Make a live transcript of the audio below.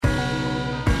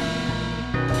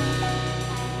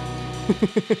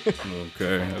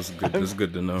Okay, that's good. That's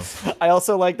good to know. I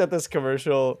also like that this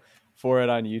commercial for it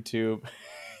on YouTube.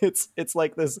 It's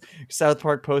like this South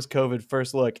Park post-COVID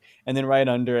first look, and then right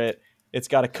under it, it's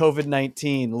got a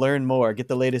COVID-19. Learn more. Get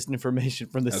the latest information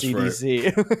from the That's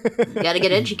CDC. You got to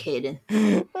get educated.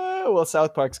 Well,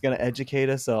 South Park's going to educate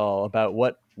us all about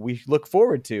what we look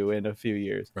forward to in a few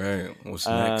years. Right. What's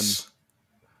next?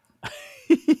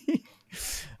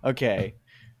 Okay.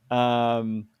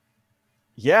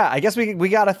 Yeah, I guess we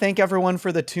got to thank everyone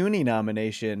for the Toonie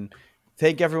nomination.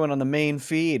 Thank everyone on the main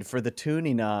feed for the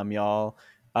Toonie nom, y'all.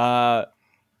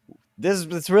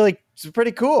 It's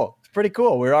pretty cool. It's pretty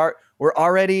cool. We're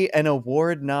already an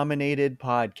award nominated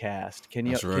podcast. Can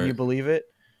you believe it?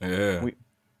 Yeah.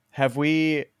 Have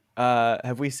we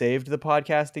saved the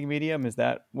podcasting medium? Is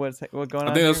that what's going on?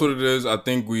 I think that's what it is. I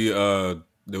think we there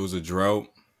was a drought,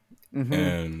 Mm-hmm.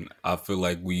 and I feel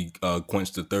like we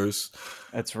quenched the thirst.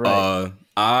 That's right.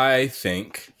 I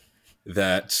think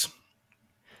that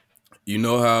you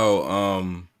know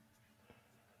how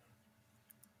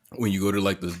when you go to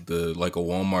like the like a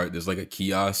Walmart, there's like a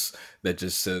kiosk that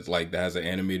just says like that has an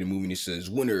animated movie and it says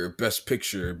winner, best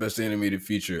picture, best animated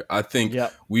feature. I think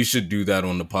we should do that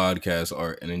on the podcast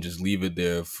art and then just leave it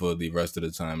there for the rest of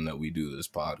the time that we do this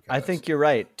podcast. I think you're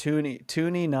right.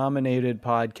 Toonie nominated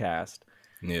podcast.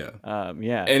 Yeah.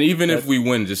 Yeah. And even if we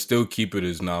win, just still keep it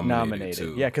as nominated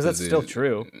too. Yeah, because that's still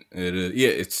true. It is. Yeah,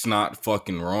 it's not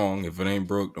fucking wrong. If it ain't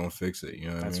broke, don't fix it. You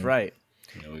know what I mean? That's right.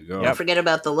 There we go. Don't forget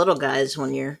about the little guys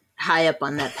when you're high up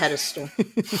on that pedestal.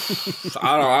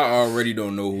 I already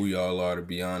don't know who y'all are, to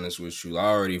be honest with you. I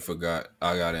already forgot.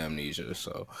 I got amnesia,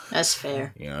 so that's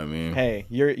fair. You know what I mean? Hey,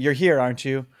 you're here, aren't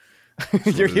you?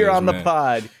 You're here on the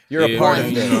pod. You're a part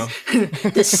of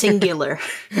this. The singular.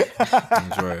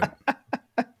 That's right.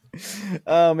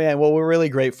 Oh man, well we're really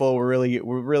grateful. We're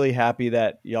really happy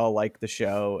that y'all like the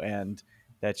show and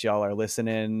that y'all are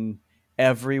listening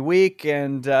every week,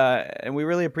 and we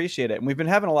really appreciate it. And we've been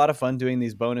having a lot of fun doing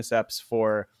these bonus eps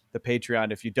for the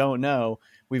Patreon. If you don't know,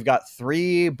 we've got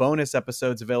 3 bonus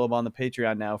episodes available on the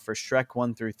Patreon now for Shrek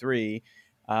 1 through 3.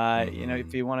 You know,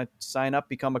 if you want to sign up,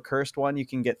 become a cursed one, you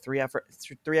can get 3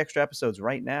 extra episodes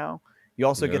right now. You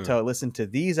also get to listen to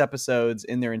these episodes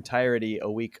in their entirety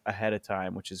a week ahead of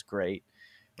time, which is great.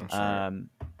 And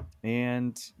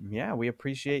yeah, we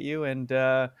appreciate you, and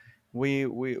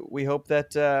we hope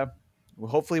that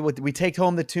hopefully we take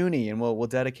home the Toonie and we'll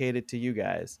dedicate it to you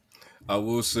guys. I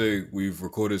will say we've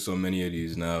recorded so many of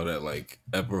these now that like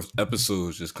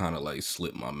episodes just kind of like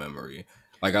slip my memory.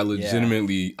 Like I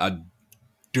legitimately I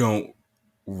don't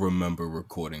remember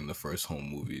recording the first Home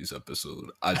Movies episode.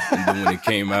 And then when it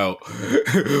came out,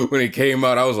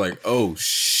 I was like, oh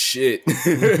shit.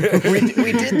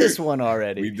 we did this one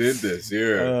already. We did this,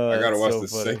 yeah. I gotta watch the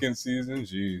second season.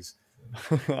 Jeez.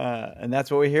 And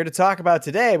that's what we're here to talk about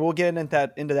today. We'll get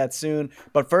into that soon.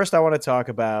 But first I want to talk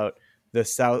about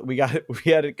we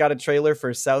got a trailer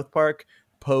for South Park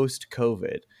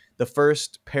post-COVID. The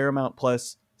first Paramount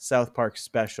Plus South Park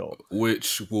special,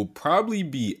 which will probably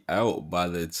be out by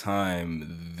the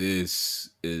time this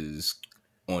is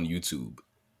on YouTube.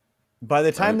 By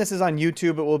the time this is on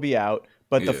YouTube, it will be out.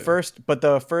 But the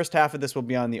first half of this will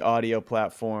be on the audio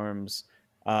platforms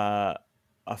a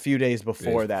few days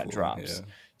before that drops. Yeah.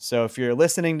 So if you're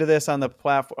listening to this on the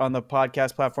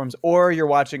podcast platforms, or you're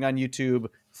watching on YouTube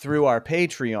through our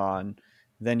Patreon,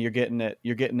 then you're getting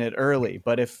it early.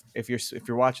 But if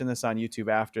you're watching this on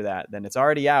YouTube after that, then it's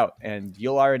already out and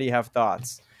you'll already have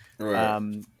thoughts.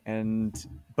 Right.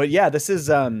 But yeah, this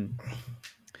is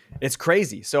it's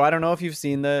crazy. So I don't know if you've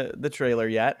seen the trailer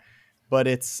yet, but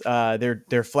it's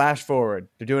they're flash forward.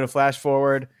 They're doing a flash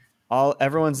forward.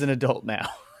 Everyone's an adult now.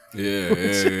 Yeah.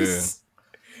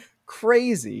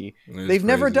 Crazy. They've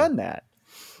never done that.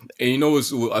 And you know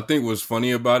I think what's funny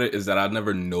about it is that I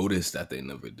never noticed that they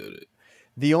never did it.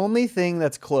 The only thing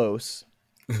that's close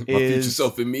is my future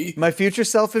self and me. My future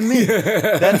self and me.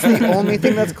 That's the only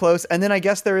thing that's close. And then I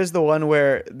guess there is the one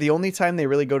where the only time they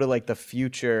really go to like the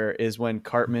future is when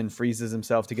Cartman freezes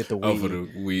himself to get the Wii. Oh, for the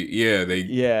Wii.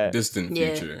 Yeah, distant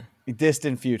future.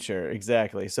 Distant future,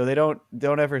 exactly. So they don't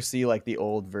ever see like the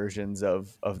old versions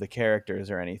of the characters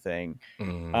or anything.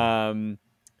 Mm-hmm.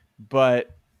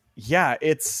 But yeah,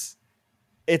 it's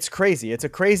crazy. It's a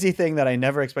crazy thing that I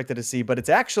never expected to see, but it's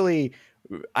actually,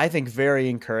 I think, very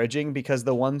encouraging, because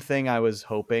the one thing I was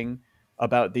hoping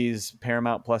about these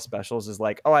Paramount Plus specials is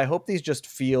like, oh, I hope these just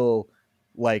feel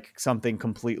like something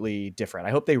completely different.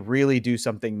 I hope they really do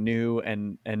something new,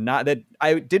 and not that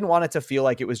I didn't want it to feel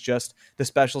like it was just the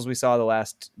specials we saw the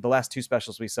last 2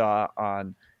 specials we saw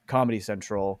on Comedy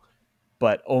Central,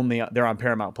 but only they're on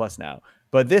Paramount Plus now.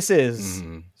 but this is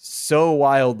so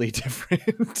wildly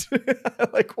different.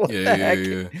 Like, what the heck?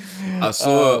 Yeah. I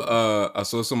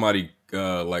saw somebody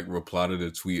like reply to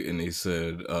the tweet, and they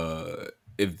said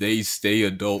if they stay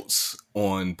adults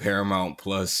on Paramount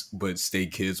Plus but stay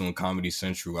kids on Comedy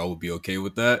Central, I would be okay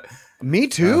with that. Me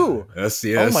too.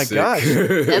 Oh my gosh,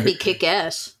 that'd be kick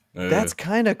ass. That's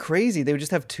kind of crazy. They would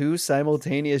just have two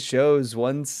simultaneous shows,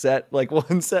 one set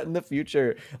in the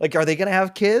future. Like, are they gonna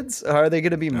have kids? Are they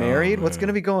gonna be married? What's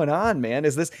gonna be going on, man?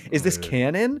 Is this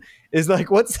canon? Is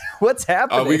like what's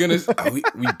happening? Are we gonna?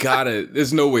 We gotta.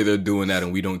 There's no way they're doing that,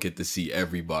 and we don't get to see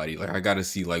everybody. Like, I gotta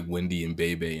see like Wendy and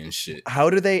Bebe and shit. How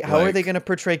are they gonna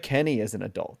portray Kenny as an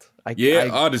adult?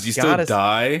 Does he still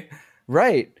die?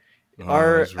 Right.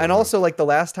 And also, like, the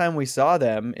last time we saw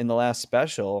them in the last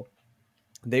special,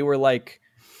 they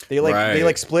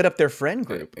split up their friend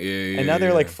group, and now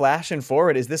they're like flashing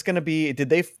forward. Is this going to be? Did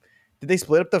they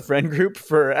split up the friend group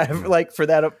for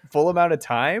that full amount of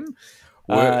time?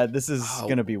 This is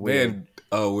going to be weird.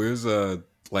 Man, where's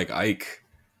like Ike?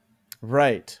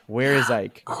 Right, where is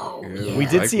Ike? We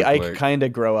did see Ike kind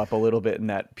of grow up a little bit in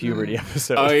that puberty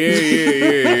episode. Oh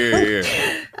yeah.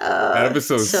 That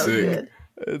episode's so sick. Good.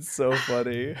 It's so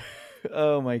funny.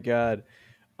 Oh my god.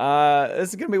 This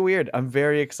is gonna be weird. I'm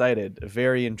very excited,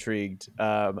 very intrigued.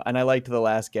 And I liked the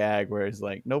last gag where it's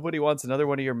like, nobody wants another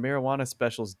one of your marijuana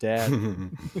specials, Dad.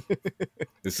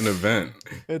 It's an event.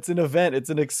 It's an event. It's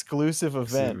an exclusive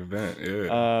event. It's an event,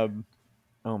 yeah.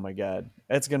 Oh my god.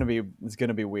 It's gonna be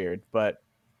weird, but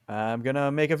I'm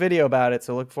gonna make a video about it,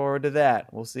 so look forward to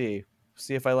that. We'll see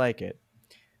if I like it.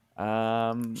 Sure.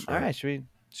 All right, should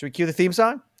we cue the theme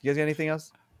song? You guys got anything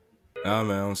else? Nah,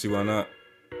 man, I don't see why not.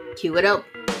 Cue it up.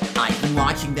 I've been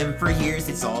watching them for years,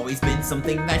 it's always been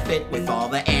something that fit with all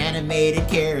the animated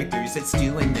characters that's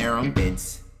doing their own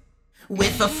bits.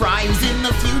 With a fry who's in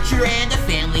the future and a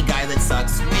family guy that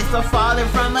sucks. With a father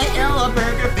from a hill, a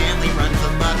burger family runs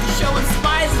amok. The show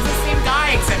inspires is the same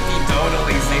guy, except he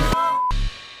totally say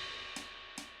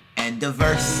and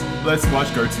diverse. Let's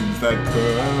watch cartoons that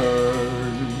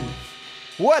curse.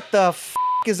 What the f***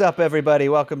 is up, everybody?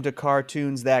 Welcome to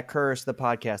Cartoons That Curse, the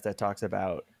podcast that talks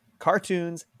about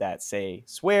cartoons that say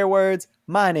swear words.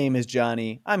 My name is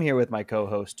Johnny. I'm here with my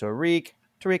co-host Tariq.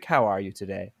 Tariq, how are you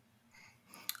today?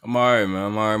 I'm alright,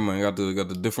 man. Got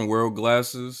the different world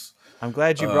glasses. I'm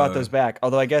glad you brought those back.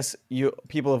 Although I guess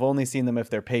people have only seen them if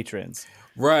they're patrons.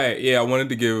 Right. Yeah, I wanted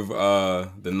to give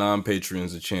the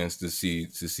non-patrons a chance to see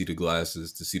the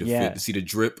glasses, to see the fit, to see the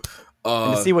drip.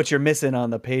 And to see what you're missing on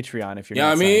the Patreon if you're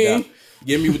not signed up.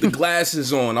 Get me with the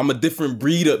glasses on. I'm a different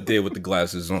breed up there with the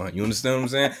glasses on. You understand what I'm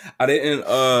saying? I didn't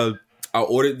I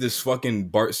ordered this fucking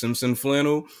Bart Simpson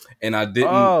flannel and I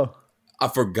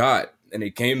forgot, and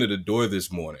it came to the door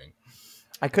this morning.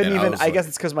 I couldn't even. I guess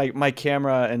it's because my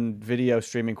camera and video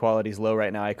streaming quality is low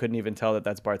right now. I couldn't even tell that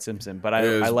that's Bart Simpson, but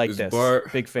I like this.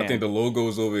 Bart, big fan. I think the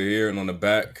logo's over here, and on the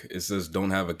back it says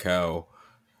 "Don't have a cow."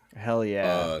 Hell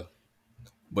yeah!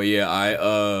 But yeah,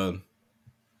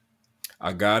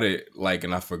 I got it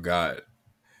and I forgot,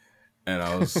 and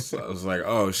I was like,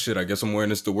 oh shit, I guess I'm wearing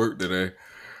this to work today.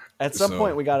 At some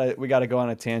point, we gotta go on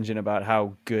a tangent about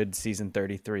how good season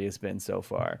 33 has been so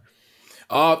far.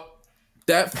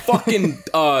 That fucking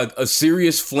a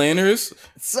serious Flanners.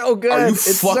 It's so good. Are you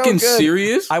fucking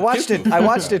serious? I watched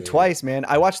it twice, man.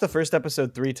 I watched the first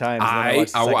episode 3 times.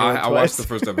 I watched the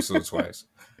first episode twice.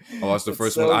 I watched the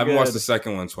first one. I haven't watched the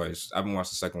second one twice. I haven't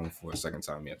watched the second one for a second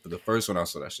time yet. But the first one, I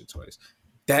saw that shit twice.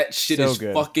 That shit is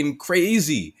fucking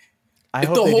crazy.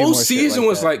 If the whole season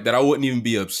was like that, I wouldn't even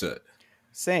be upset.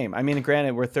 Same. I mean,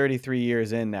 granted, we're 33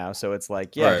 years in now, so it's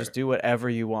like, just do whatever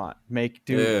you want.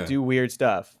 Do weird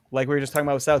stuff. Like we were just talking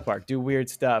about with South Park. Do weird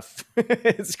stuff.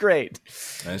 It's great.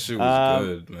 That shit was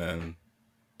good, man.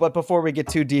 But before we get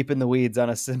too deep in the weeds on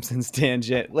a Simpsons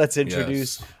tangent, let's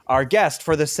introduce our guest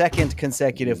for the second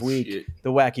consecutive week,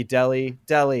 the Wacky Deli.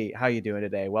 Deli, how you doing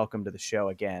today? Welcome to the show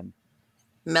again.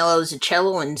 Mellow as a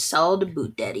cello and solid a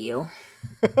boot daddy-o.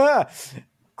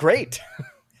 Great.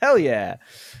 Hell yeah.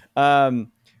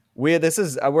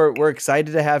 We're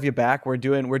excited to have you back. We're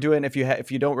doing if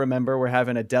you don't remember, we're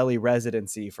having a Deli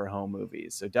residency for home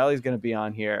movies. So Deli's going to be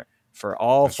on here for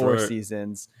all 4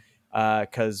 seasons.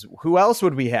 Because who else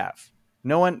would we have?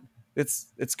 No one.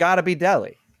 It's got to be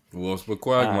Deli. Who else but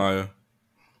Quagmire?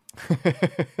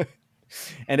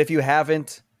 And if you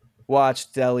haven't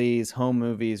watched Deli's home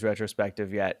movies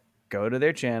retrospective yet, go to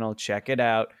their channel, check it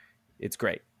out. It's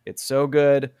great. It's so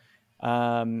good.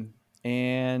 And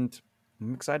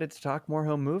I'm excited to talk more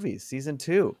home movies. Season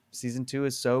 2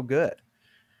 is so good.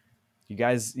 You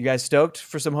guys stoked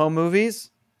for some home movies?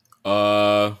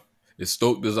 As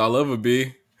stoked as I'll ever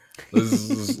be.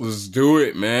 Let's do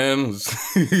it, man.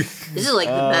 This is like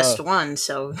the best one,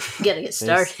 so you gotta get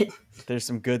started. There's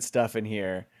some good stuff in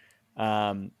here.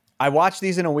 I watched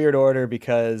these in a weird order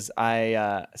because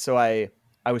I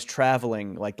was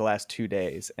traveling like the last 2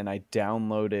 days, and I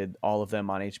downloaded all of them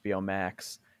on HBO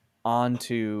Max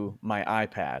onto my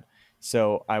iPad,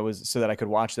 so that I could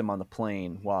watch them on the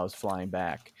plane while I was flying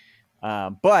back.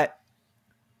 But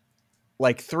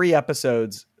like 3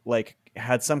 episodes like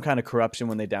had some kind of corruption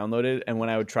when they downloaded, and when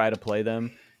I would try to play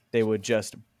them, they would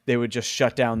just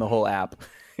shut down the whole app.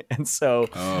 And so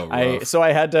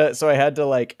I had to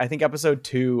like, I think episode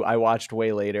 2 I watched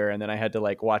way later, and then I had to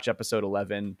like watch episode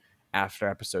 11 after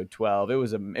episode 12. It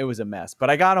was a mess, but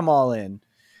I got them all in.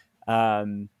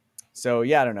 So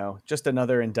yeah, I don't know, just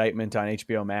another indictment on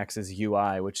HBO Max's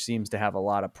UI, which seems to have a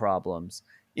lot of problems.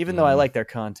 Even though I like their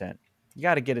content, you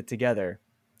got to get it together,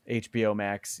 HBO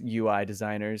Max UI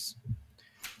designers.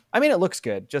 I mean, it looks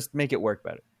good. Just make it work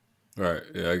better. Right.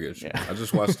 Yeah, I get you. Yeah. I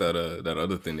just watched that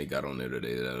other thing they got on there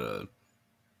today. That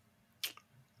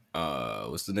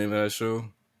what's the name of that show?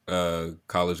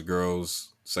 College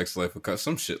Girls, Sex Life of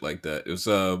some shit like that. It was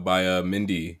by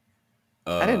Mindy.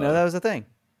 I didn't know that was a thing.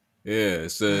 Yeah,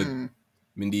 it's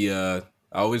Mindy. I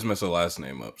always mess her last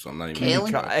name up, so I'm not even.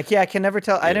 Kaling? I can never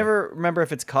tell. Yeah. I never remember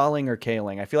if it's Calling or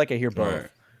Kaling. I feel like I hear both. Right.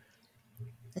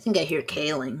 I think I hear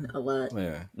Kaling a lot.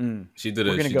 Yeah, she did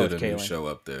a new show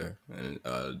up there, and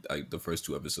the first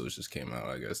 2 episodes just came out,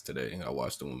 I guess, today. I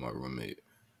watched them with my roommate.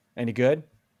 Any good?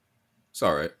 It's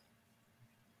all right.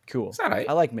 Cool. It's all right.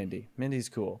 I like Mindy. Mindy's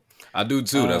cool. I do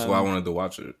too. That's why I wanted to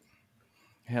watch it.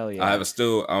 Hell yeah!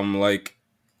 I'm like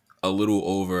a little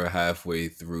over halfway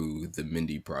through the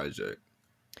Mindy Project,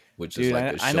 which is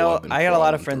like a show. I know. I got a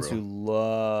lot of friends who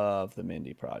love the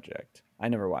Mindy Project. I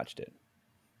never watched it.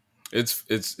 It's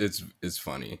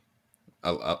funny. I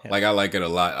like it a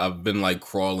lot. I've been like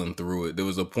crawling through it. There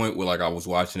was a point where like I was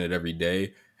watching it every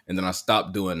day, and then I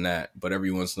stopped doing that. But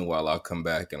every once in a while, I'll come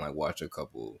back and like watch a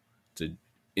couple to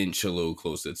inch a little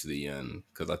closer to the end,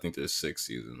 because I think there's 6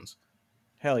 seasons.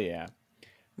 Hell yeah.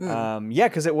 Yeah,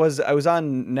 because I was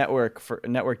on network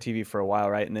TV for a while,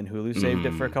 right? And then Hulu saved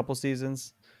it for a couple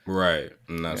seasons. Right,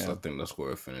 and I think that's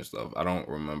where it finished up. I don't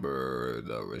remember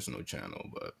the original channel,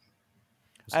 but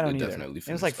I don't either. It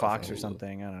was like Fox or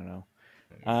something. I don't know.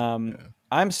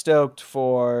 I'm stoked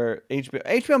for HBO.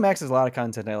 HBO Max has a lot of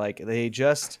content I like. They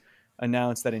just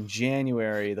announced that in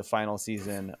January, the final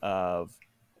season of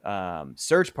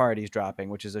Search Party is dropping,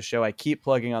 which is a show I keep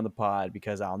plugging on the pod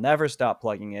because I'll never stop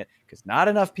plugging it because not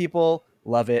enough people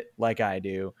love it like I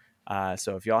do.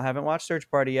 So if y'all haven't watched Search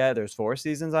Party yet, there's 4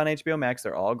 seasons on HBO Max.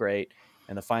 They're all great.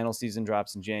 And the final season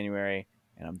drops in January,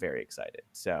 and I'm very excited.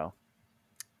 So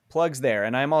plugs there.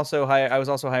 And I was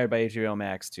also hired by HBO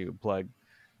Max to plug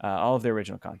all of their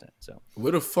original content. So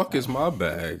where the fuck is my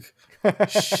bag?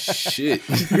 Shit.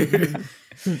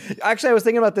 Actually, I was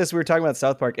thinking about this. We were talking about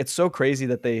South Park. It's so crazy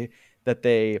that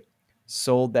they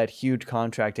sold that huge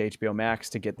contract to HBO Max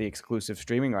to get the exclusive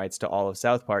streaming rights to all of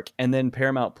South Park. And then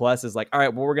Paramount Plus is like, all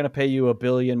right, well, we're going to pay you $1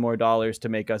 billion more to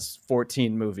make us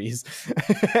 14 movies.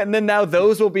 And then now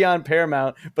those will be on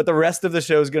Paramount, but the rest of the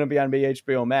show is going to be on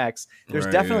HBO Max. There's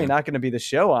definitely not going to be the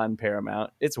show on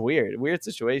Paramount. It's weird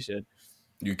situation.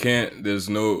 You can't,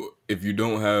 if you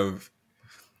don't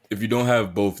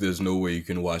have both, there's no way you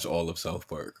can watch all of South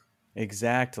Park.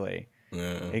 Exactly.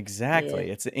 Yeah. Exactly.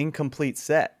 Yeah. It's an incomplete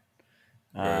set.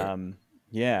 Right.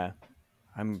 Yeah.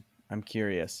 I'm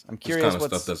curious. This kind of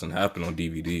stuff doesn't happen on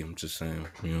DVD. I'm just saying.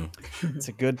 Yeah. It's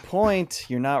a good point.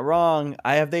 You're not wrong.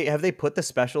 Have they put the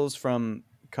specials from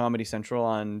Comedy Central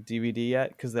on DVD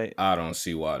yet? I don't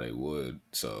see why they would.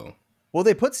 So. Well,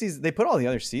 they put all the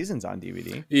other seasons on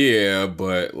DVD. Yeah,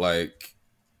 but like.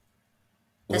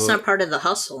 That's not part of the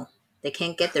hustle. They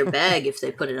can't get their bag if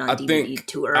they put it on DVD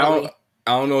too early.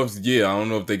 I don't know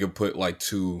if they could put like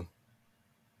 2.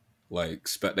 Like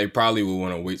they probably would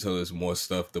want to wait till there's more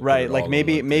stuff to right. Like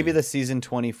maybe the season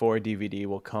 24 DVD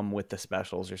will come with the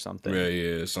specials or something.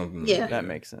 Yeah, something. Yeah, that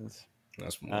makes sense.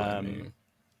 That's what I mean.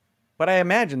 But I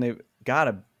imagine they've got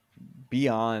to be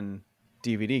on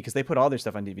DVD because they put all their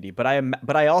stuff on DVD.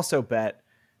 But I also bet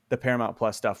the Paramount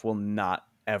Plus stuff will not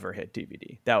ever hit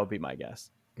DVD. That would be my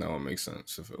guess. That would make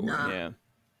sense if it would. Yeah.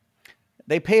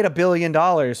 They paid $1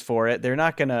 billion for it. They're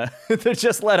not gonna. They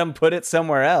just let them put it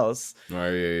somewhere else. Oh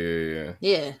yeah.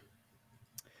 Yeah,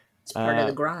 it's part of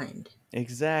the grind.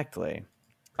 Exactly.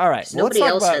 All right. Nobody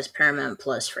else has Paramount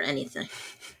Plus for anything.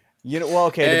 Well,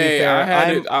 okay. To be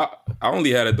fair, I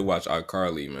only had it to watch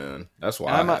iCarly, man. That's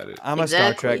why I had it. I'm a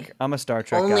Star Trek.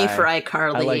 Only guy. for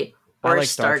iCarly. Or like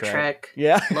Star Trek.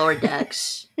 Yeah. Lower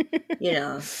Decks. You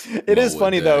know. It is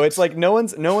funny though. It's like no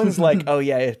one's like, oh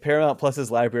yeah, Paramount Plus's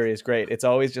library is great. It's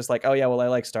always just like, oh yeah, well I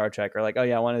like Star Trek, or like, oh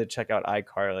yeah, I wanted to check out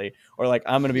iCarly, or like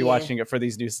I'm gonna be watching it for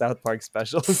these new South Park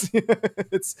specials.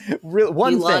 It's real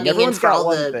one thing. Everyone's got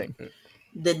one thing.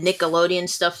 The Nickelodeon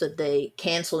stuff that they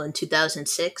canceled in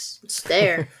 2006. It's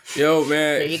there. Yo,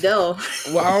 man. There you go.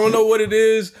 Well, I don't know what it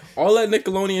is. All that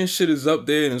Nickelodeon shit is up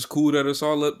there, and it's cool that it's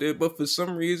all up there. But for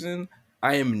some reason,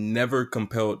 I am never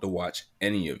compelled to watch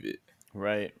any of it.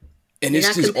 Right. And You're it's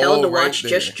not just compelled all to right watch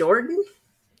there. Just Jordan?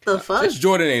 The fuck? Just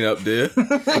Jordan ain't up there.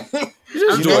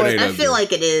 I feel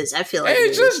like it is. I feel like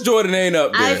it is. Just Jordan ain't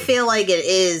up there. I feel like it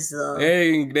is though.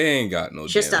 They ain't got no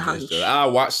just damn a hunch.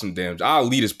 I'll watch some damn. I'll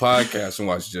lead this podcast and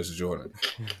watch Just Jordan.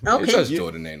 Okay, Just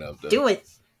Jordan ain't up there. Do it.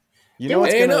 You know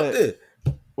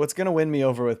what's gonna win me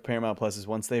over with Paramount Plus is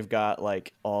once they've got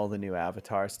like all the new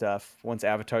Avatar stuff. Once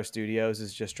Avatar Studios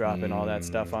is just dropping all that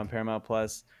stuff on Paramount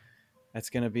Plus, it's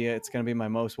gonna be my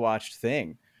most watched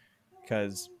thing.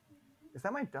 Because is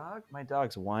that my dog? My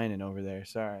dog's whining over there.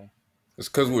 Sorry. It's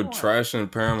because we're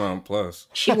trashing Paramount Plus.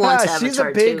 She wants Avatar. She's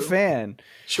a big fan.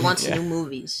 She wants new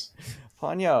movies.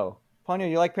 Ponyo,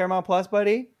 you like Paramount Plus,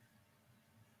 buddy?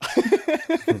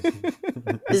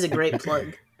 This is a great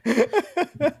plug.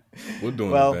 We're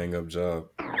doing a bang up job.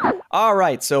 All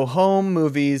right, so Home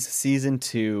Movies Season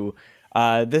 2.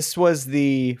 This was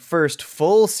the first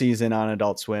full season on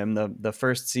Adult Swim. The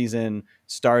first season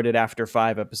started after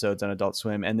 5 episodes on Adult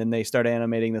Swim, and then they started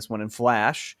animating this one in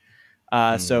Flash.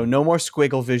 So no more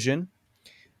Squiggle Vision.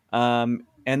 And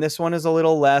this one is a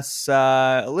little less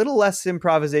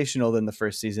improvisational than the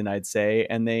first season, I'd say.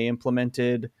 And they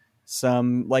implemented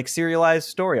some like serialized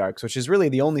story arcs, which is really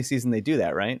the only season they do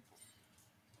that, right?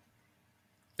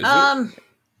 I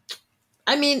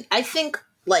mean, I think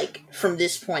like from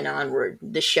this point onward,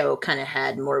 the show kind of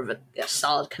had more of a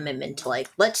solid commitment to like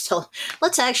let's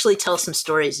actually tell some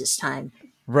stories this time,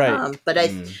 right? But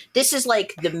this is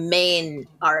like the main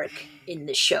arc in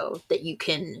the show that you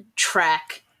can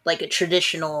track like a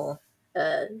traditional,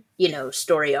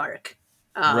 story arc,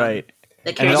 right?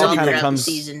 That carries on throughout the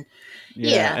season.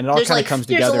 Yeah, and it all kind of comes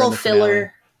together. There's a little in the filler.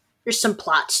 finale. There's some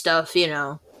plot stuff,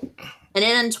 and it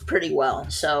ends pretty well.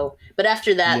 So, but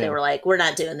after that, they were like, "We're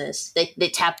not doing this." They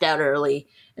tapped out early,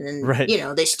 and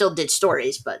then they still did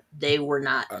stories, but they were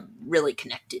not really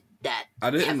connected.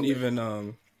 I didn't even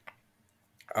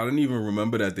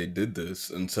remember that they did this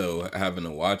until having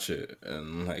to watch it,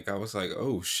 and like I was like,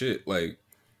 "Oh shit!" Like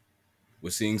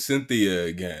we're seeing Cynthia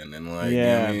again, and like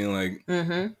I mean, like.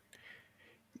 Mm-hmm.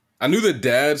 I knew the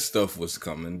dad stuff was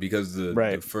coming because the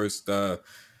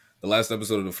last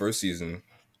episode of the first season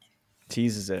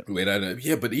teases it.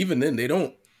 But even then they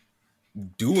don't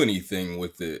do anything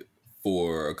with it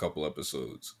for a couple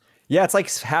episodes. Yeah, it's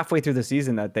like halfway through the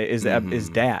season that is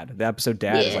dad. The episode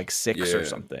dad is like 6 or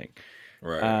something.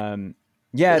 Right. But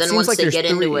then once they get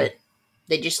into it,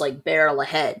 they just like barrel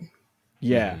ahead.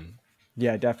 Yeah.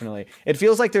 Yeah, definitely. It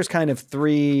feels like there's kind of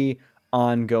 3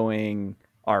 ongoing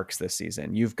arcs this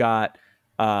season. You've got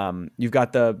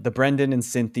the Brendan and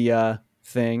Cynthia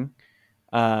thing.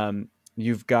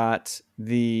 You've got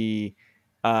the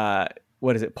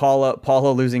what is it?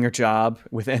 Paula losing her job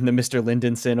and the Mr.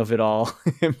 Lindenson of it all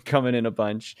coming in a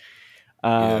bunch.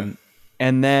 And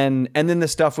then the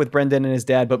stuff with Brendan and his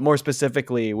dad, but more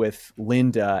specifically with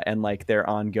Linda and like their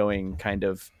ongoing kind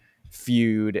of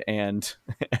feud and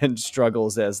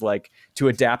struggles as like to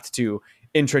adapt to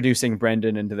introducing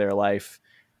Brendan into their life.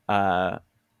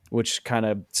 Which kind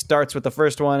of starts with the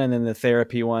first one and then the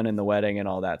therapy one and the wedding and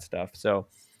all that stuff. So,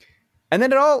 and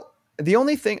then the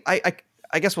only thing I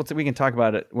guess we can talk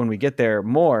about it when we get there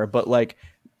more, but like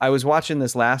I was watching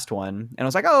this last one and I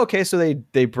was like, oh, okay. So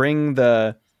they bring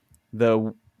the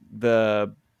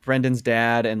Brendan's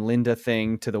dad and Linda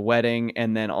thing to the wedding.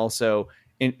 And then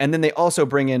and then they also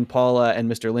bring in Paula and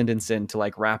Mr. Lindenson to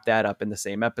like wrap that up in the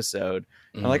same episode.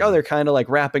 Mm-hmm. I'm like, oh, they're kind of like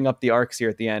wrapping up the arcs here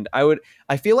at the end.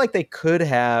 I feel like they could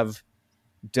have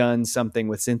done something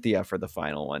with Cynthia for the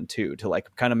final one too, to like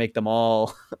kind of make them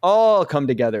all come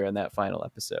together in that final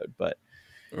episode. But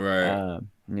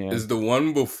is the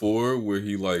one before where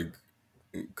he like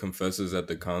confesses at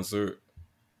the concert?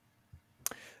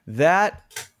 That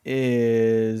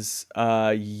is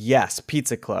yes,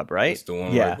 Pizza Club, right? It's the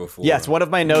one right before. Yes, one of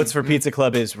my notes for Pizza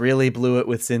Club is really blew it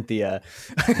with Cynthia.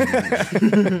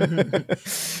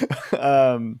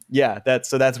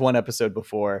 That's one episode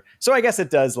before. So I guess it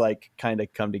does like kind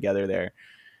of come together there.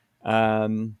 But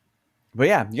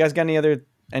yeah, you guys got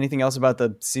anything else about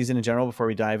the season in general before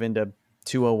we dive into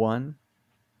 201?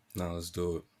 No, let's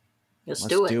do it. Let's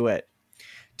do it.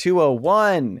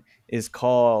 201 is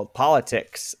called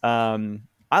Politics. I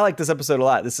like this episode a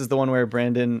lot. This is the one where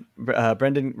Brendan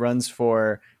runs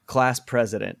for class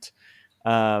president.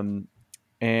 And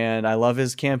I love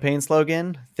his campaign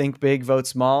slogan, think big, vote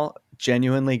small.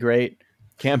 Genuinely great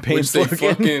campaign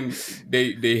slogan.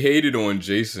 They hated on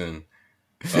Jason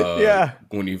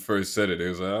when he first said it. It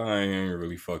was like, I ain't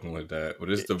really fucking with that. But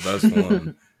it's the best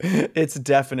one. It's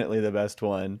definitely the best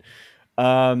one.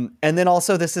 And then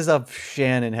also this is a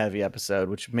Shannon heavy episode,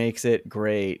 which makes it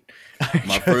great.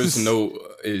 My first note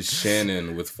is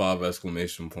Shannon with 5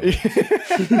 exclamation points.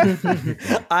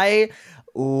 I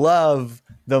love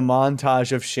the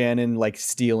montage of Shannon like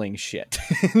stealing shit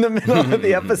in the middle of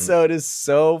the episode is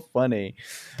so funny.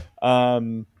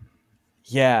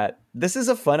 Yeah, this is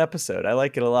a fun episode. I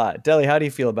like it a lot. Deli, how do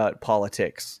you feel about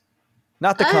Politics?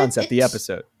 Not the concept, the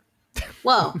episode.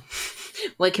 Well,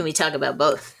 what can we talk about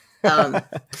both?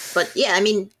 But yeah, I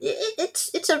mean,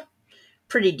 it's a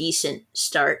pretty decent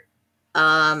start.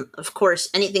 Of course,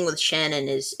 anything with Shannon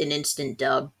is an instant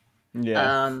dub.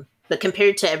 Yeah. But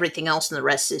compared to everything else in the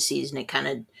rest of the season, it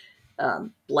kind of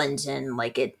blends in,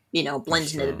 like it,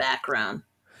 blends into the background.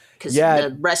 Because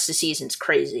the rest of the season's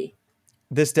crazy.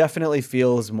 This definitely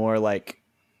feels more like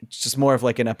just more of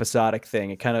like an episodic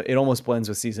thing. It almost blends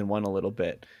with season 1 a little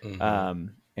bit. Mm-hmm.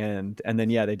 And then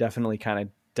they definitely kind of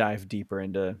dive deeper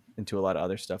into a lot of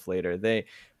other stuff later.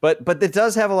 But it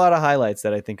does have a lot of highlights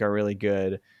that I think are really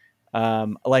good.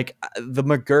 Like the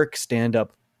McGurk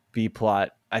stand-up B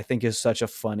plot, I think is such a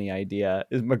funny idea.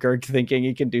 Is McGurk thinking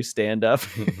he can do stand-up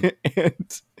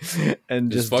and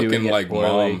just fucking doing it like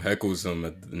poorly. Mom heckles him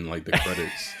in like the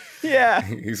credits. Yeah.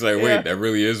 He's like, wait, that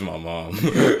really is my mom.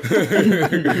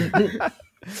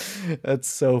 That's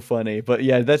so funny. But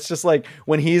yeah, that's just like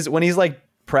when he's like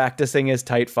practicing his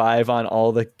tight 5 on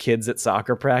all the kids at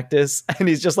soccer practice and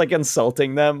he's just like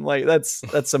insulting them. Like that's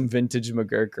some vintage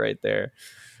McGurk right there.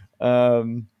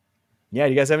 Yeah,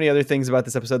 do you guys have any other things about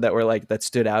this episode that were like that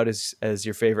stood out as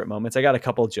your favorite moments? I got a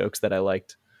couple jokes that I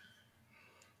liked.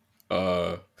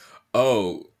 I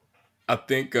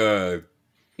think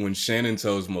when Shannon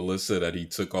tells Melissa that he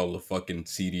took all the fucking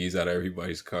CDs out of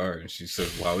everybody's car, and she says,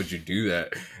 "Why would you do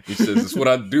that?" He says, "It's what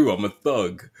I do. I'm a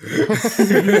thug."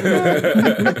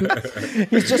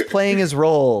 He's just playing his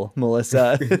role,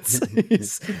 Melissa.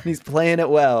 He's playing it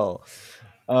well.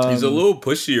 He's a little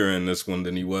pushier in this one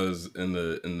than he was in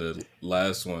the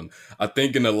last one. I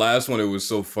think in the last one it was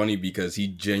so funny because he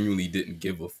genuinely didn't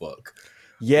give a fuck.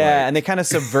 Yeah, and they kind of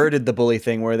subverted the bully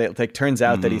thing where it like turns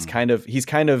out that he's kind of.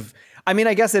 I mean,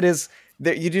 I guess it is.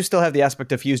 You do still have the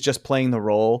aspect of he's just playing the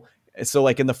role. So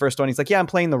like in the first one, he's like, yeah, I'm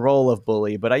playing the role of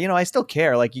bully, but I still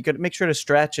care. Like you could make sure to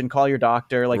stretch and call your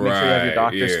doctor. Like make sure you have your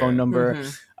doctor's phone number.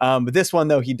 Mm-hmm. But this one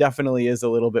though, he definitely is a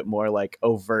little bit more like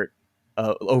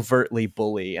overtly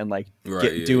bully and like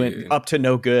doing up to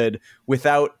no good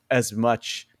without as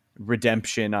much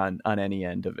redemption on any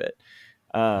end of it.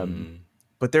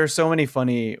 But there are so many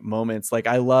funny moments. Like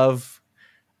I love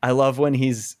when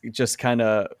he's just kind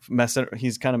of messing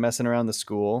around the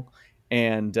school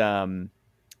and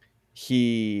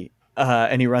he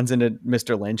runs into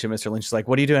Mr. Lynch and Mr. Lynch is like,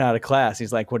 "What are you doing out of class?"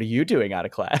 He's like, "What are you doing out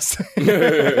of class?" and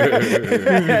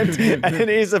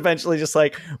he's eventually just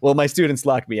like, "Well, my students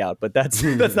locked me out, but that's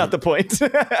not the point,"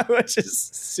 which is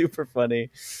super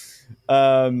funny.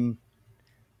 I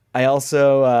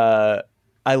also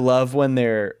I love when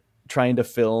they're trying to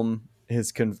film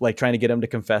trying to get him to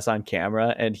confess on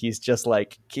camera, and he's just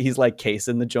like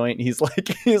casing the joint. He's like,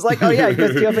 "Oh yeah, you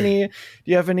guys, do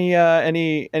you have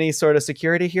any sort of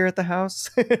security here at the house?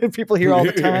 People here all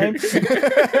the time."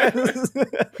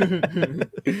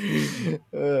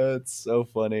 It's so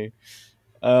funny.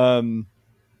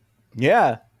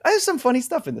 Yeah, there's some funny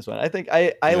stuff in this one. I think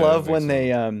I love when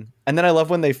they and then I love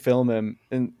when they film him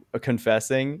in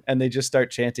confessing and they just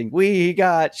start chanting, "We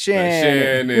got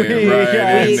Shannon, we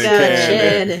got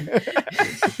Shannon."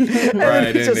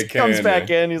 And he just comes back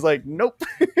in. He's like, "Nope."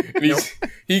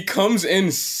 He comes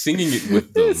in singing it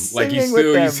with them. He's like he's like,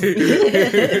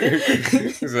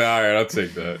 "All right, I'll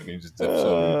take that." And he just dips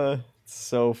over.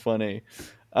 So funny.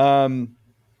 And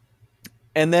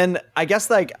then I guess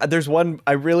like there's one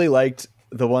I really liked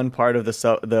the one part of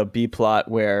the B plot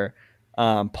where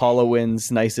Paula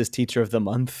wins nicest teacher of the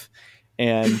month,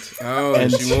 and she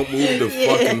won't move the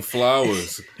fucking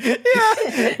flowers. Yeah,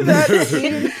 that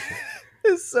scene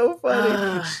is so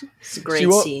funny. It's a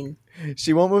great scene.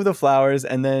 She won't move the flowers,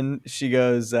 and then she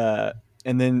goes, and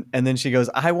then she goes,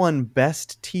 "I won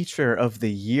best teacher of the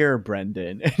year,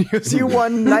 Brendan." And he goes, "You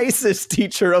won nicest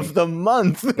teacher of the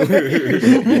month."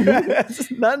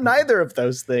 Not neither of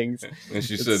those things. And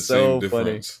she said, so "Same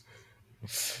difference."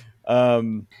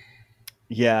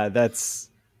 Yeah, that's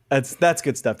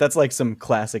good stuff. That's like some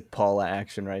classic Paula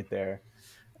action right there.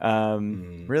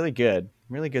 Really good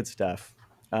stuff.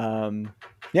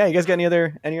 Yeah, you guys got any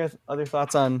other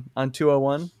thoughts on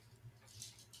 201?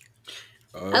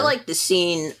 I like the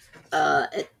scene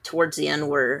towards the end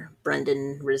where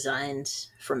Brendan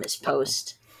resigns from his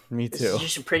post. Me too. It's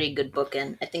just a pretty good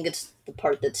bookend. I think it's the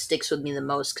part that sticks with me the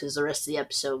most because the rest of the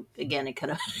episode, again, it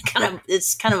kind of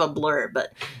it's kind of a blur,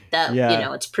 but that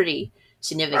it's pretty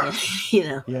significant.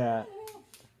 Yeah.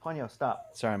 Ponyo,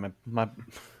 stop. Sorry, my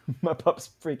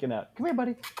pup's freaking out. Come here,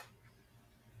 buddy.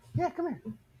 Yeah, come here.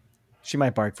 She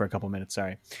might bark for a couple minutes.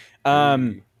 Sorry.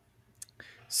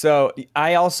 So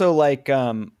I also like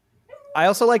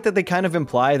that they kind of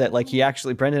imply that like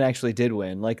Brendan actually did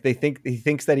win. Like he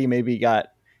thinks that he maybe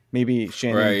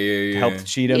Shannon helped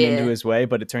cheat him into his way,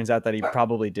 but it turns out that he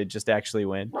probably did just actually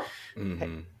win. Mm-hmm. Hey,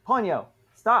 Ponyo,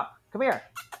 stop. Come here.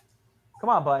 Come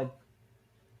on, bud.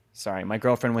 Sorry, my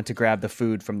girlfriend went to grab the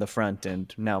food from the front,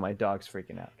 and now my dog's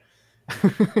freaking out.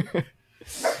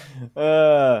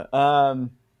 All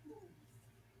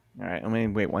right, let me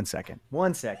wait 1 second.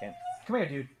 1 second. Come here,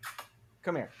 dude.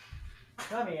 Come here.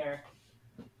 Come here.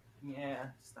 Yeah,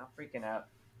 stop freaking out.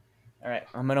 All right,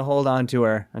 I'm going to hold on to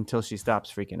her until she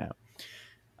stops freaking out.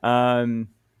 All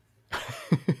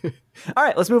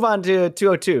right, let's move on to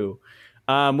 202,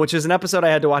 which is an episode I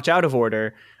had to watch out of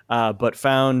order, but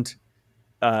found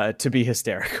to be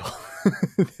hysterical.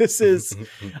 This is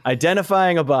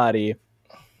identifying a body.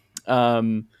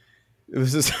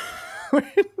 This is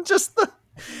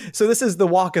so this is the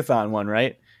walkathon one,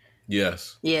 right?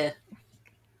 Yes. Yeah.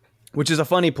 Which is a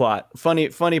funny plot,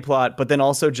 but then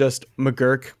also just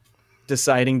McGurk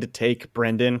deciding to take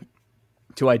Brendan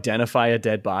to identify a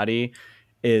dead body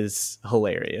is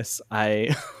hilarious.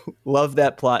 I love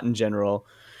that plot in general.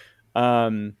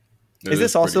 Is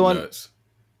this also one? Nuts.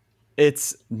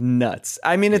 It's nuts.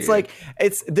 I mean, it's like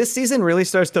this season really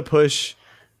starts to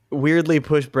weirdly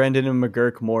push Brendan and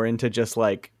McGurk more into just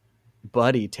like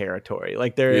buddy territory.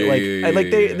 Like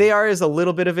they are as a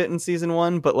little bit of it in season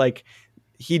 1, but like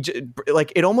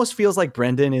it almost feels like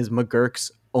Brendan is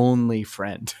McGurk's only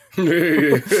friend.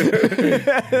 Like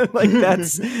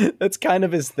that's kind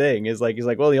of his thing. He's like,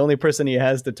 well, the only person he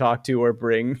has to talk to or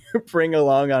bring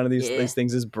along on these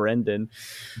things is Brendan.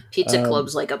 Pizza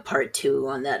Club's like a part 2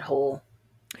 on that whole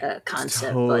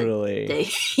concept. Totally. But they,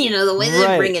 the way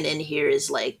they bring it in here is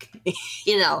like,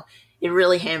 it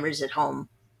really hammers it home.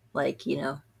 Like,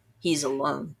 he's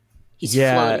alone. He's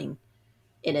floating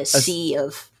in a sea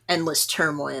of endless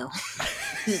turmoil.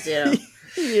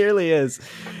 He really is.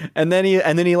 And then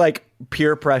he like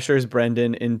peer pressures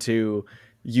Brendan into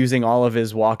using all of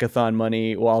his walkathon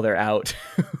money while they're out,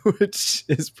 which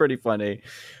is pretty funny.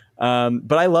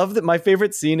 But I love that my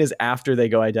favorite scene is after they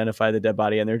go identify the dead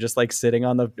body and they're just like sitting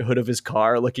on the hood of his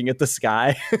car looking at the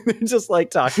sky. They're just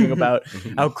like talking about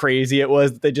how crazy it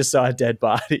was that they just saw a dead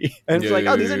body. And it's like,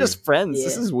 these are just friends. Yeah.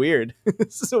 This is weird.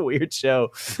 This is a weird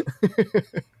show.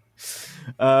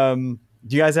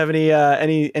 Do you guys have any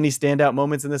standout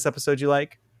moments in this episode you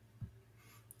like?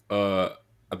 I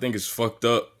think it's fucked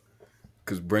up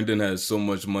because Brendan has so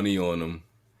much money on him,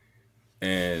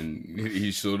 and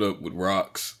he showed up with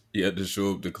rocks. He had to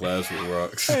show up to class with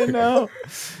rocks. I know.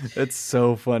 It's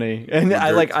so funny. And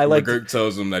McGurk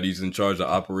tells him that he's in charge of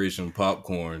Operation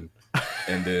Popcorn,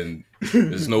 and then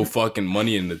there's no fucking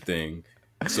money in the thing.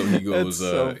 So he goes,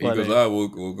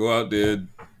 we'll go out there,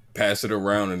 pass it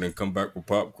around, and then come back with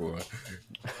popcorn.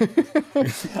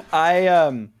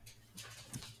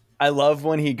 I love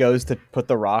when he goes to put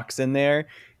the rocks in there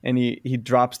and he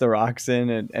drops the rocks in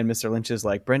and Mr. Lynch is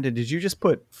like, Brendan, did you just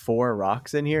put 4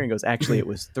 rocks in here? And goes, actually it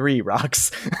was 3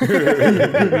 rocks.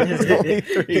 It's only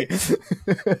 3.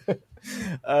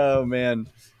 Oh man.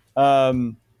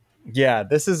 Yeah,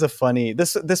 this is a funny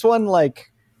this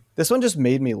one just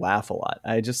made me laugh a lot.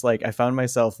 I found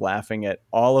myself laughing at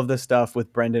all of the stuff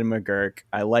with Brendan and McGurk.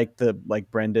 I like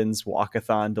Brendan's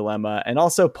walkathon dilemma, and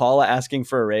also Paula asking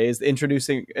for a raise. The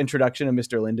introduction of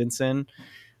Mr. Lindenson.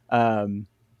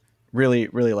 Really,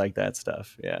 really like that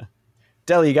stuff. Yeah.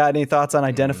 Deli, you got any thoughts on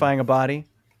identifying a body?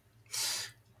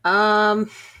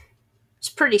 It's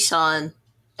pretty solid.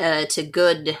 It's a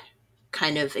good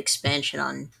kind of expansion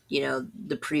on,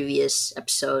 the previous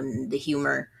episode and the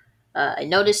humor. I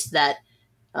noticed that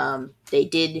they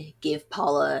did give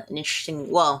Paula an interesting,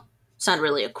 well, it's not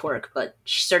really a quirk, but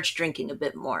she starts drinking a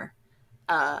bit more.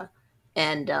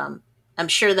 And I'm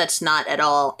sure that's not at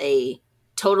all a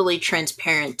totally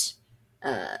transparent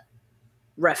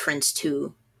reference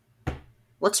to,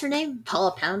 what's her name?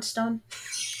 Paula Poundstone?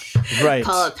 Right.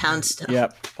 Paula Poundstone.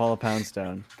 Yep, Paula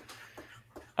Poundstone.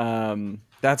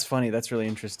 That's funny. That's really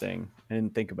interesting. I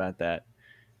didn't think about that.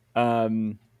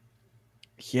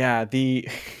 Yeah, the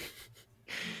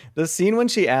scene when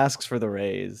she asks for the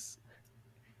raise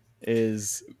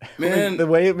is man the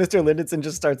way Mr. Lindenson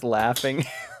just starts laughing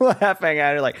laughing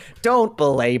at her like, don't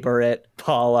belabor it,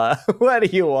 Paula. What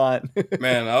do you want?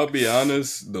 Man, I'll be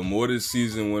honest, the more this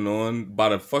season went on, by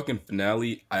the fucking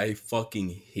finale, I fucking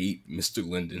hate Mr.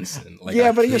 Lindenson. Like,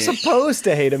 yeah, but you're supposed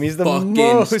to hate him. He's the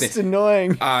most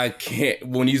annoying. I can't.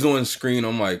 When he's on screen,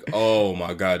 I'm like, oh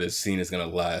my god, this scene is gonna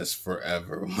last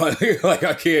forever. Like,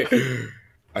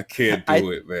 I can't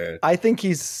do it, man. I think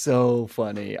he's so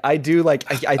funny. I do like.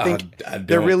 I think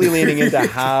they're really leaning into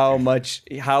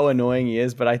how annoying he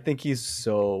is, but I think he's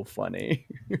so funny.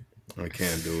 I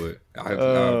can't do it.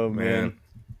 Man.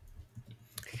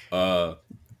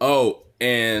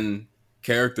 And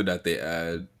character that they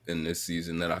add in this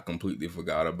season that I completely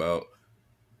forgot about.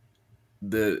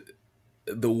 The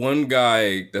one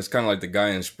guy that's kind of like the guy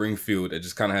in Springfield that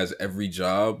just kind of has every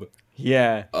job.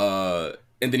 Yeah.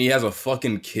 And then he has a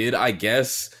fucking kid, I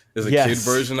guess. There's a kid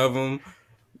version of him.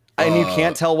 And you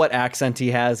can't tell what accent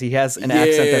he has. He has an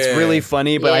accent that's really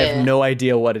funny, but I have no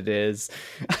idea what it is.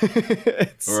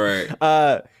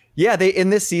 Right. In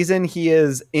this season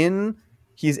he's in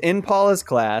Paula's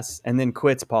class and then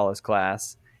quits Paula's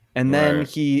class. And then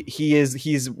he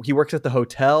works at the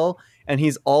hotel, and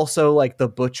he's also like the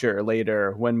butcher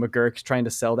later when McGurk's trying to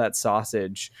sell that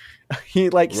sausage.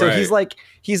 He's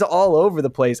all over the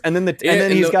place. And then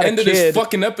he's got a kid. The end of this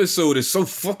fucking episode is so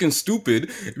fucking stupid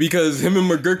because him and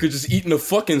McGurk are just eating a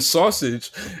fucking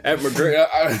sausage at McGurk.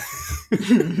 I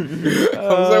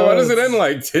was like, why does it end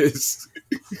like this?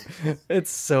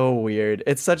 It's so weird.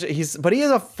 But he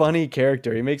is a funny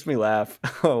character. He makes me laugh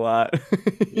a lot.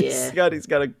 He's got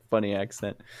a funny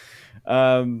accent.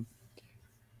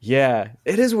 Yeah,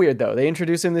 it is weird though. They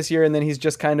introduce him this year, and then he's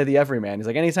just kind of the everyman. He's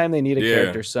like, anytime they need a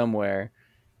character somewhere,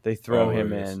 they throw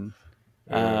him in.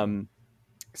 Yeah.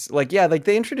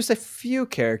 They introduced a few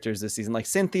characters this season, like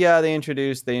Cynthia. They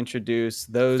introduced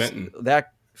those.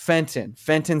 Fenton.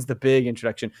 Fenton's the big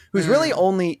introduction, who's really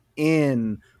only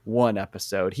in one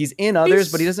episode. He's in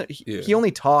others, but he doesn't. He only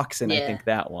talks in I think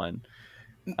that one.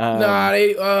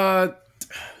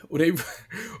 When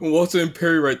Walter and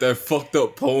Perry write that fucked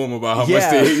up poem about how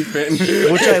much they hate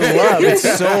Fenton, which I love. It's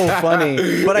so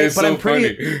funny.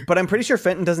 But I'm pretty sure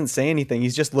Fenton doesn't say anything. He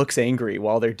just looks angry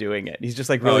while they're doing it. He's just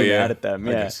like really mad at them.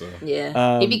 I guess so.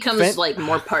 Yeah, he becomes like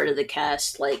more part of the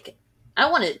cast. Like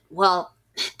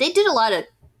they did a lot of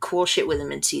cool shit with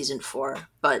him in season 4,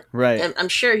 but I'm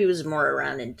sure he was more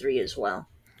around in 3 as well.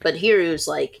 But here he was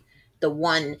like the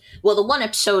one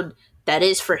episode that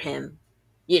is for him.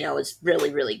 It's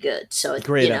really, really good. So it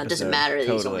doesn't matter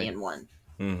that he's only in one.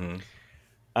 Mm-hmm.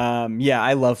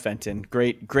 I love Fenton.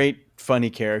 Great, funny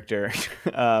character.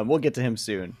 We'll get to him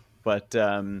soon, but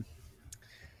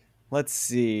let's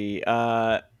see.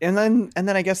 And then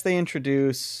I guess they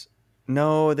introduce. I'm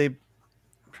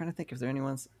trying to think if there are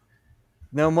anyone's.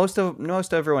 No, most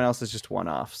everyone else is just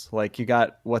one-offs. Like you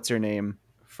got what's her name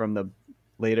from the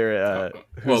later.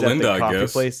 Who's Linda, at the coffee I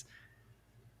guess. Place.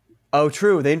 Oh,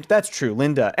 true. That's true.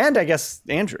 Linda and I guess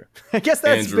Andrew. I guess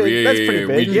that's Andrew, big. That's pretty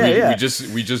big.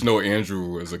 We just know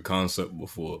Andrew as a concept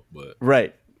before, but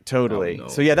right, totally.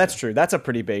 So that's true. That's a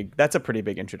pretty big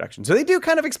introduction. So they do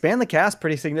kind of expand the cast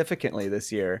pretty significantly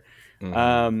this year.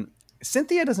 Mm-hmm.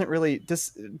 Cynthia doesn't really.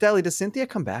 Does Cynthia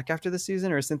come back after the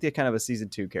season, or is Cynthia kind of a season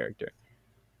 2 character?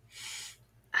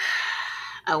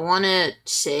 I want to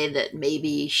say that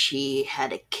maybe she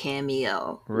had a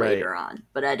cameo later on,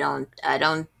 but I don't.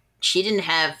 She didn't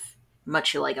have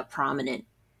much of like a prominent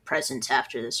presence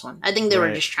after this one. I think they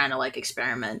were just trying to like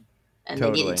experiment, and they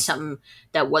needed something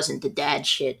that wasn't the dad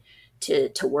shit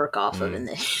to work off of, and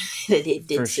they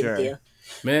did for Cynthia.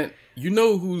 Sure. Man, you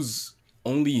know who's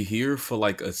only here for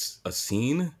like a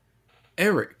scene?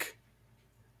 Eric.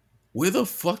 Where the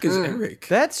fuck is Eric?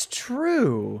 That's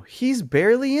true. He's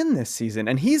barely in this season,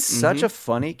 and he's such a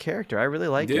funny character. I really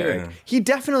like Eric. He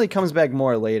definitely comes back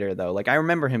more later, though. Like I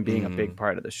remember him being a big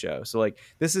part of the show. So like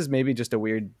this is maybe just a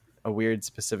weird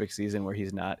specific season where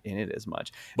he's not in it as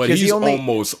much. But he's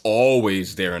almost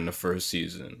always there in the first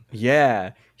season.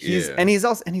 Yeah, he's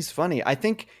funny. I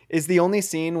think is the only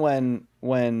scene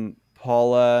when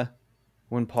Paula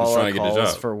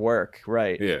calls for work.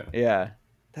 Right. Yeah.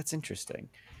 That's interesting.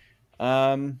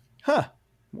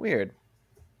 Weird.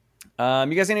 You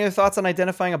guys got any other thoughts on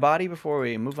identifying a body before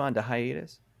we move on to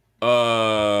hiatus?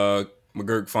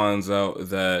 McGurk finds out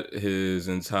that his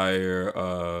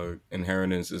entire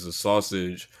inheritance is a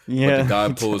sausage. Yeah, but the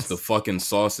guy pulls the fucking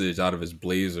sausage out of his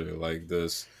blazer like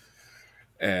this.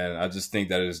 And I just think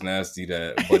that it's nasty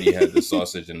that Buddy had the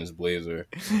sausage in his blazer.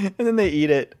 And then they eat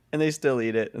it, and they still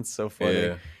eat it. It's so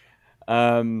funny.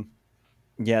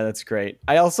 Yeah, that's great.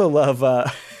 I also love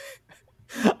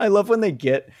I love when they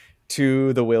get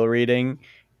to the will reading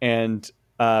and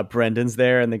Brendan's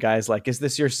there and the guy's like, "Is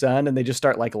this your son?" And they just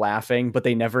start like laughing, but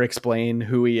they never explain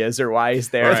who he is or why he's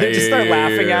there. Right, they just start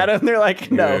laughing at him. They're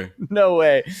like, no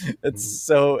way. It's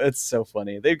so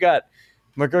funny. They've got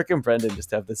McGurk and Brendan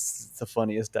just have the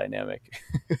funniest dynamic.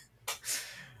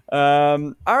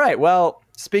 All right. Well,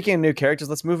 speaking of new characters,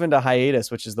 let's move into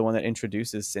Hiatus, which is the one that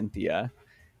introduces Cynthia.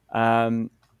 This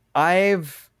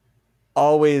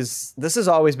has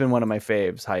always been one of my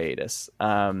faves, Hiatus,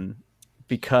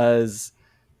 because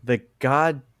the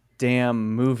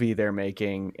goddamn movie they're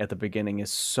making at the beginning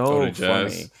is so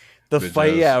funny. The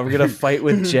fight, Jazz. We're gonna fight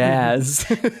with Jazz.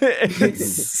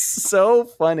 It's so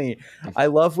funny. I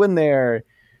love when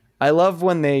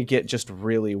they get just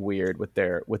really weird with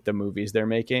the movies they're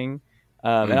making.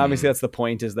 And obviously that's the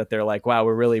point, is that they're like, wow,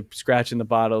 we're really scraping the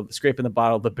bottom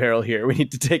of the barrel here. We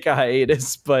need to take a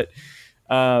hiatus. But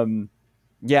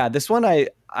this one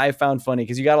I found funny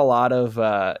because you get a lot of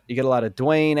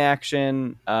Dwayne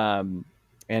action.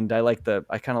 And I like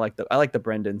the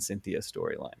Brendan Cynthia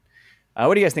storyline.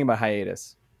 What do you guys think about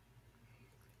Hiatus?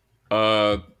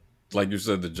 Like you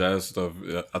said, the Jazz stuff,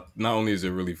 not only is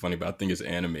it really funny, but I think it's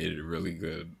animated really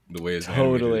good. The way it's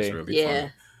animated is really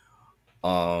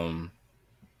funny.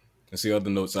 Let's see other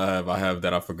notes I have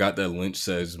that I forgot that Lynch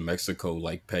says Mexico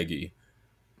like Peggy.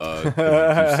 Right.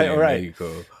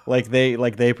 Mexico. Like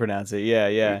they pronounce it.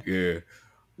 Yeah.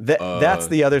 That's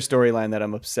the other storyline that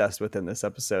I'm obsessed with in this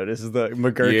episode. Is the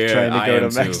McGurk trying to go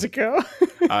to Mexico.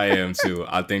 I am too.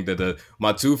 I think that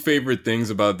my two favorite things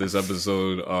about this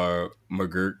episode are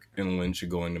McGurk and Lynch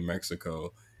going to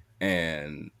Mexico,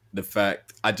 and the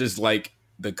fact I just like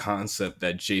the concept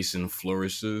that Jason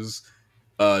flourishes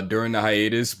during the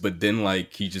hiatus, but then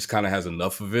like he just kind of has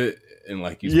enough of it, and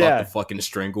like he's about to fucking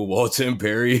strangle Walter and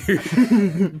Perry.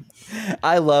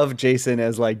 I love Jason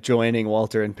as like joining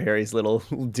Walter and Perry's little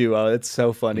duo. It's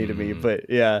so funny to me. But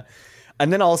yeah.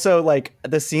 And then also like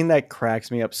the scene that cracks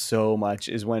me up so much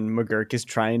is when McGurk is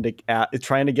trying to get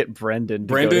Brendan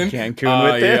to go to Cancun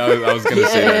with him. Yeah, I was gonna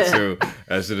say that too.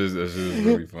 That shit is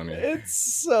really funny. It's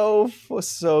so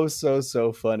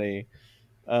funny.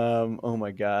 Oh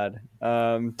my god.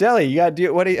 Deli, how do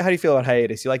you feel about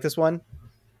Hiatus? You like this one?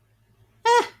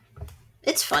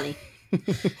 It's funny.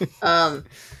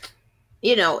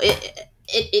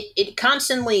 It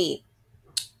constantly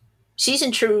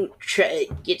season two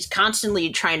it's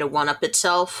constantly trying to one up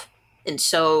itself, and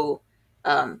so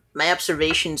my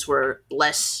observations were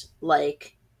less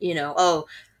like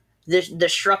the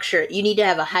structure. You need to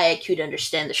have a high IQ to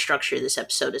understand the structure of this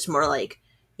episode. It's more like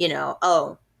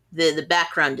the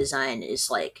background design is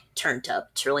like turned up.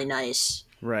 It's really nice.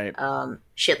 Right.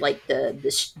 Shit like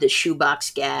the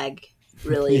shoebox gag,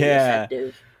 really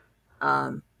effective.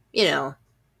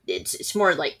 It's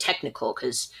more like technical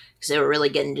because they were really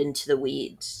getting into the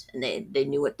weeds, and they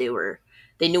knew what they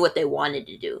wanted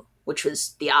to do, which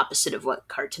was the opposite of what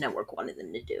Cartoon Network wanted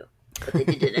them to do, but they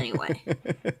did it anyway.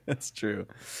 That's true.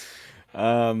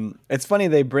 It's funny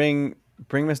they bring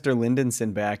Mr.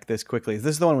 Lindenson back this quickly.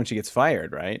 This is the one when she gets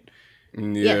fired, right?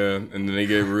 Yeah, and then they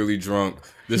get really drunk.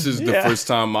 This is the first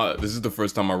time I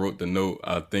wrote the note.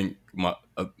 I think my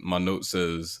note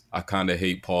says I kind of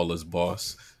hate Paula's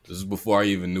boss. This is before I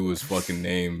even knew his fucking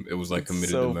name. It was like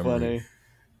committed to memory. Funny.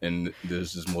 And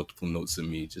there's just multiple notes of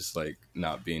me just like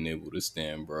not being able to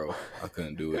stand, bro. I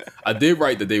couldn't do it. I did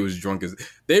write that they were drunk as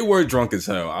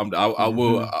hell.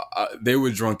 They were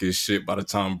drunk as shit by the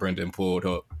time Brendan pulled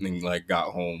up and like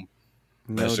got home.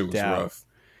 No that shit was doubt. rough.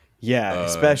 Yeah,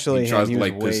 especially he tries him. to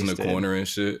like piss in the corner and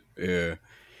shit. Yeah,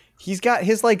 he's got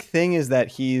his like thing is that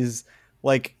he's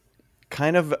like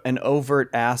kind of an overt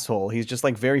asshole. He's just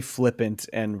like very flippant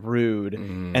and rude,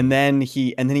 and then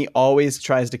he always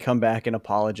tries to come back and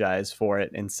apologize for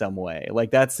it in some way. Like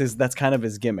that's kind of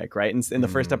his gimmick, right? And in the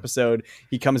first episode,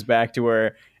 he comes back to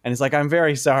her and is like, "I'm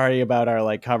very sorry about our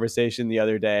like conversation the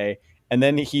other day." And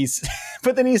then he's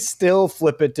still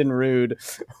flippant and rude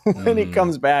when he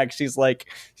comes back. She's like,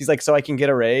 so I can get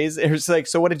a raise? And it's like,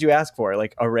 so what did you ask for?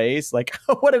 Like a raise? Like,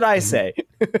 what did I say?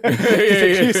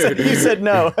 You said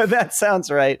no. That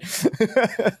sounds right.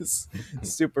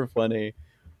 Super funny.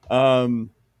 One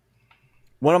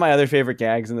of my other favorite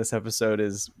gags in this episode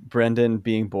is Brendan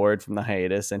being bored from the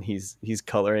hiatus and he's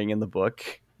coloring in the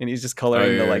book. and he's just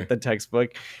coloring the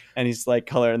textbook, and he's like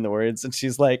coloring the words, and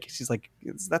she's like,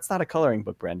 that's not a coloring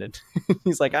book, Brendan.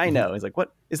 He's like, I know. He's like,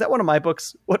 what is that? One of my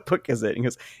books? What book is it? He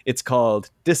goes, it's called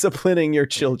Disciplining Your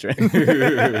Children.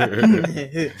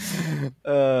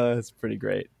 It's pretty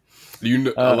great.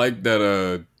 I like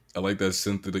that. I like that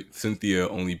Cynthia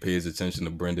only pays attention to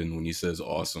Brendan when he says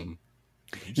awesome.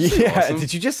 Awesome?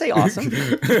 Did you just say awesome?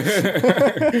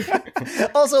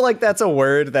 Also, like, that's a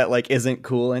word that like isn't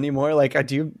cool anymore. Like, are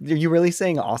you really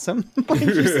saying awesome? Like,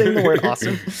 you're saying the word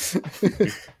awesome.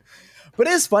 But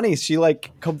it is funny. She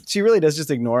really does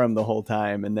just ignore him the whole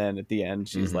time, and then at the end,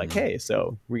 she's like, "Hey,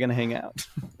 so we're gonna hang out."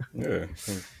 Yeah,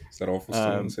 is that all for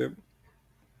Stan's hip?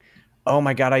 Oh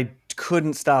my god, I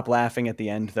couldn't stop laughing at the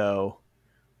end though.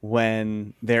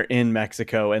 When they're in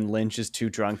Mexico and Lynch is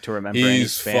too drunk to remember any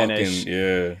Spanish.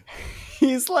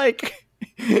 He's like,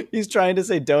 he's trying to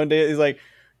say "Donde." He's like,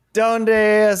 "Donde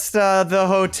está the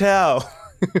hotel?"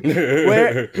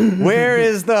 Where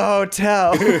is the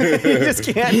hotel? He just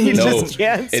can't. He just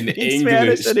can't speak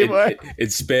Spanish anymore.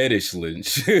 It's Spanish,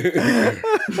 Lynch.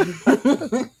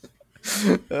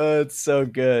 Oh, it's so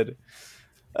good.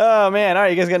 Oh man! All right,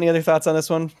 you guys got any other thoughts on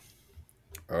this one?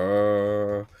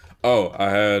 I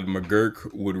had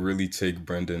McGurk would really take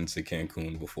Brendan to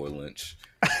Cancun before Lynch.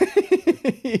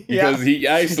 Because he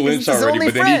asked Lynch already,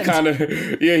 but then he kind of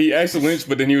he asked Lynch,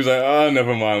 but then he was like, "Oh,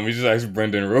 never mind. We just asked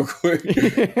Brendan real quick."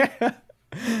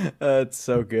 It's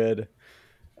so good.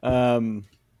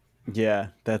 Yeah,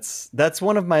 that's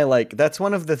one of my that's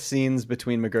one of the scenes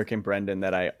between McGurk and Brendan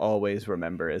that I always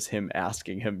remember is him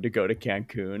asking him to go to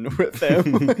Cancun with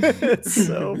him. It's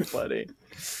so funny.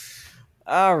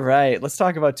 All right, let's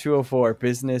talk about 204,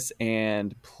 Business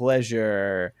and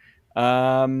Pleasure.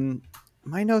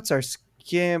 My notes are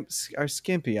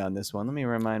skimpy on this one. Let me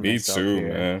remind myself. Me too,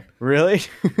 here. Man. Really?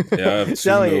 Yeah, I have 2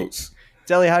 notes.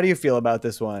 Deli, how do you feel about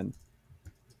this one?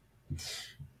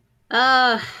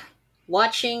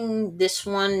 Watching this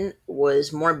one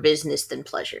was more business than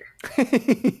pleasure.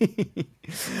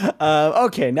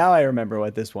 Okay, now I remember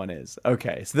what this one is.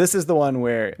 Okay, so this is the one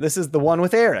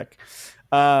with Eric.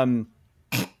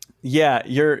 Yeah,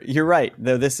 you're right.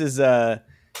 Though this is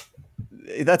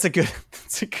that's a good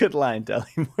line, Deli.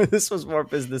 This was more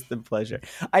business than pleasure.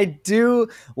 I do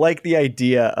like the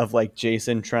idea of like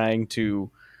Jason trying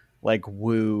to like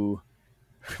woo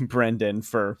Brendan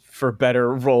for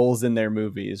better roles in their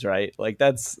movies, right? Like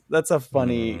that's a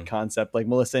funny concept. Like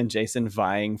Melissa and Jason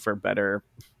vying for better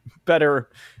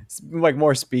like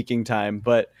more speaking time.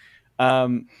 But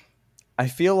I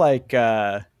feel like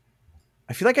I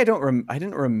don't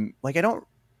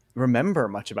remember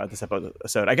much about this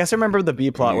episode. I guess I remember the B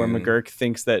plot where McGurk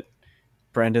thinks that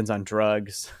Brendan's on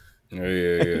drugs.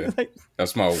 Yeah.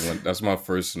 That's my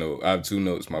first note. I have 2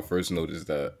 notes. My first note is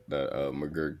that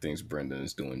McGurk thinks Brendan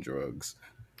is doing drugs.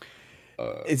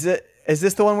 Is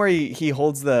this the one where he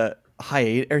holds the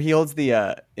he holds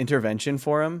the intervention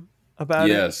for him about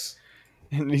it? Yes.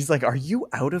 And he's like, "Are you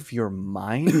out of your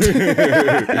mind?"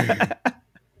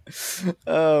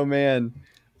 Oh man.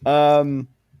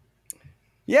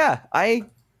 Yeah, I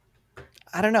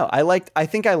don't know. I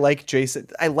think I like Jason.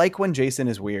 I like when Jason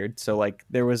is weird. So like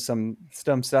there was some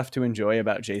stuff to enjoy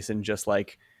about Jason just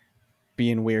like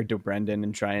being weird to Brendan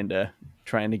and trying to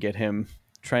get him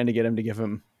to give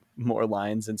him more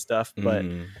lines and stuff. But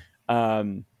yeah,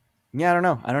 I don't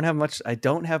know. I don't have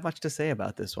much to say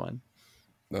about this one.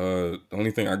 The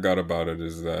only thing I got about it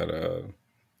is that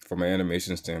from an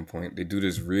animation standpoint, they do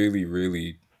this really,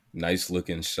 really nice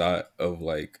looking shot of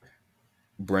like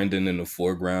Brendan in the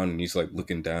foreground and he's like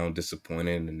looking down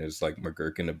disappointed, and there's like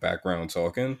McGurk in the background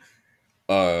talking.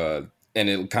 And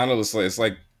it kind of looks like it's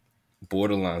like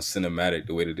borderline cinematic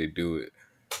the way that they do it.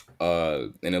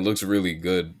 And it looks really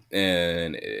good.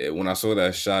 And when I saw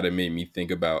that shot, it made me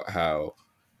think about how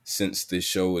since this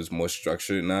show is more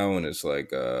structured now and it's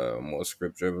like more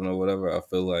script driven or whatever, I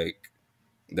feel like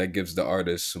that gives the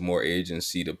artists more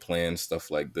agency to plan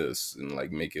stuff like this and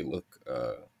like make it look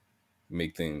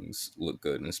make things look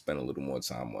good and spend a little more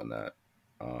time on that.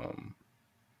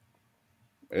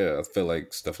 Yeah, I feel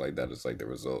like stuff like that is like the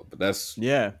result. But that's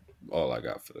all I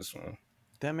got for this one.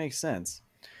 That makes sense.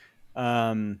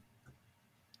 Yeah,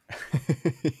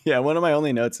 one of my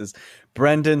only notes is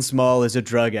Brendan Small is a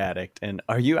drug addict, and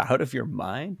are you out of your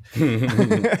mind?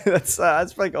 That's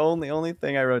like only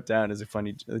thing I wrote down is a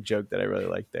funny joke that I really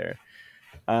like there.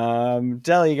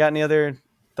 Deli, you got any other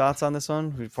thoughts on this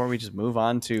one before we just move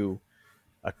on to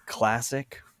a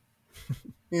classic?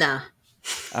 Nah.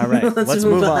 All right, let's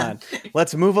move on.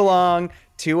 Let's move along.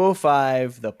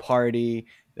 205, The Party.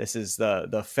 This is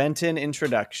the Fenton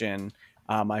introduction.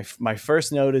 My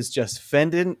first note is just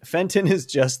Fenton is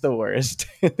just the worst.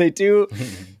 They do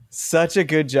such a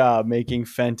good job making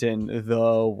Fenton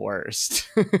the worst.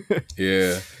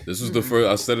 Yeah, this was the first.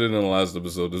 I said it in the last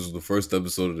episode. This was the first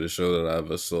episode of the show that I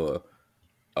ever saw.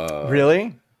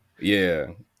 Really? Yeah.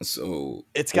 So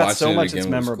it's got so much that's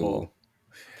memorable. Cool.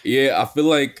 Yeah, I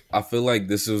feel like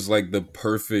this was like the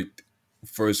perfect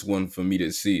first one for me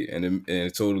to see, and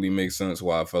it totally makes sense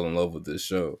why I fell in love with this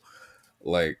show.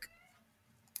 Like,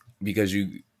 because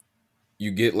you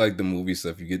get like the movie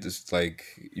stuff, you get this, like,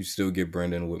 you still get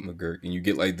Brendan with McGurk, and you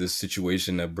get like this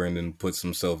situation that Brendan puts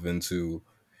himself into,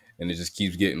 and it just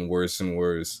keeps getting worse and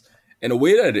worse. And the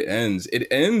way that it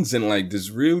ends in like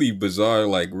this really bizarre,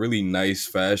 like really nice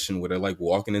fashion where they're like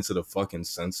walking into the fucking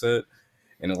sunset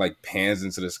and it like pans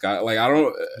into the sky. Like, I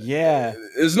don't,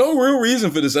 there's no real reason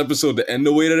for this episode to end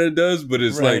the way that it does, but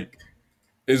it's like,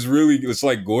 it's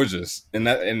like gorgeous.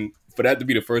 And for that to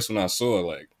be the first one I saw,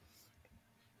 like,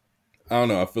 I don't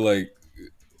know. I feel like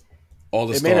all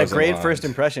the stars made a great first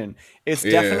impression. It's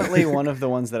definitely one of the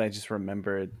ones that I just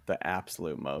remembered the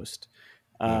absolute most.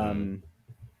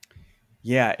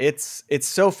 Yeah, it's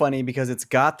so funny because it's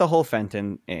got the whole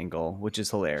Fenton angle, which is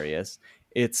hilarious.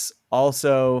 It's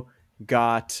also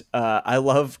got I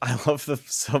love the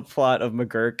subplot of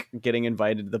McGurk getting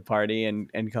invited to the party and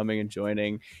coming and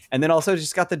joining, and then also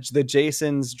just got the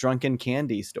Jason's drunken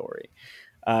candy story.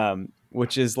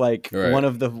 Which is like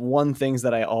one things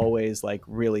that I always like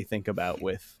really think about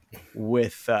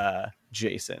with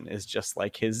Jason is just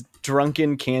like his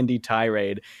drunken candy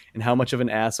tirade and how much of an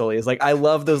asshole he is. Like, I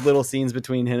love those little scenes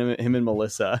between him and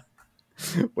Melissa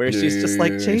where she's just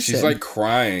like, Jason, she's like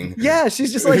crying. Yeah,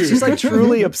 she's like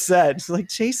truly upset. She's like,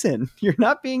 Jason, you're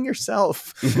not being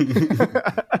yourself.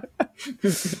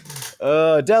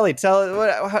 Deli,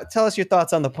 tell us your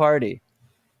thoughts on the party.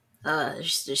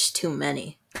 There's too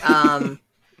many.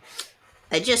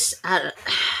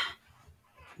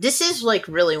 This is like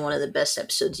really one of the best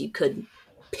episodes you could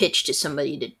pitch to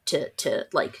somebody to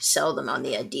like sell them on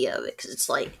the idea of it, because it's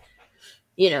like,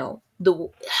 you know,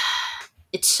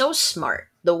 it's so smart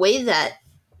the way that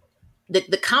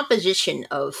the composition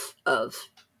of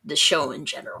the show in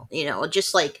general, you know, it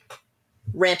just like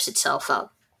ramps itself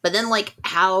up, but then like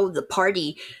how the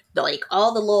party, like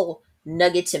all the little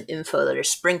nuggets of info that are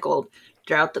sprinkled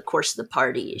throughout the course of the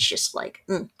party is just like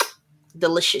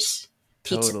delicious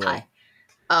pizza pie.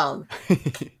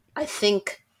 I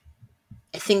think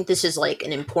this is like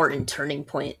an important turning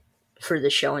point for the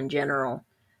show in general.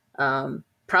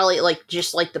 Probably like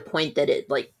just like the point that it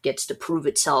like gets to prove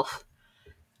itself,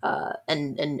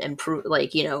 and prove,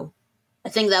 like, you know, I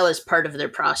think that was part of their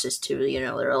process too. You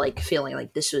know, they're like feeling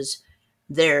like this was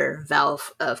their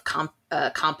valve of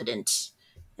competence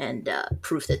and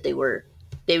proof that they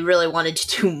really wanted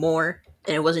to do more,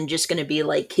 and it wasn't just going to be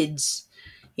like kids,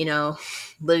 you know,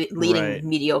 leading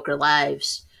mediocre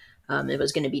lives. It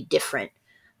was going to be different.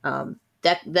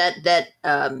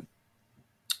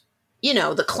 You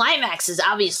know, the climax is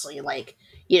obviously like,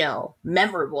 you know,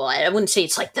 memorable. I wouldn't say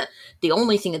it's like the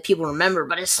only thing that people remember,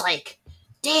 but it's like,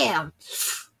 damn,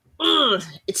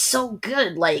 it's so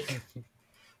good. Like,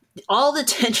 all the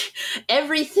tension,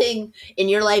 everything in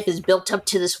your life is built up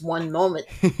to this one moment.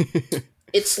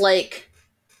 It's like,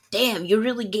 damn, you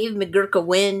really gave McGurk a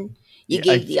win. You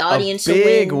gave the audience a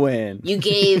big win. You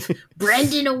gave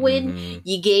Brendan a win. Mm-hmm.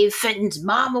 You gave Fenton's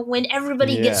mom a win.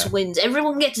 Everybody gets wins.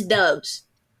 Everyone gets dubs.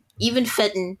 Even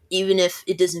Fenton, even if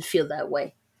it doesn't feel that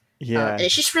way. Yeah. And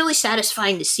it's just really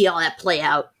satisfying to see all that play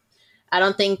out. I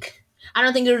don't think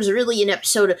there was really an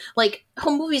episode of, like,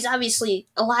 home movies, obviously,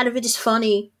 a lot of it is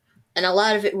funny, and a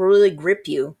lot of it will really grip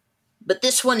you. But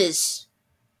this one is,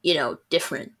 you know,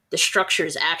 different. The structure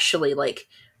is actually, like,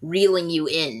 reeling you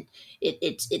in.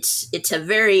 It's a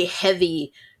very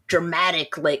heavy,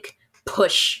 dramatic, like,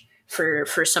 push for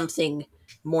something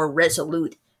more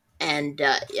resolute and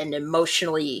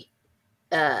emotionally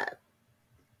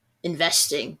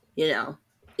investing. You know,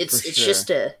 it's just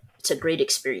a great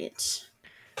experience.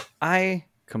 I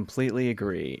completely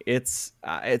agree. It's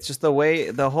just the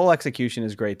way the whole execution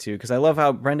is great too, because I love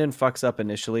how Brendan fucks up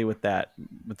initially with the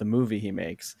movie he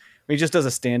makes. He just does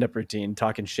a stand-up routine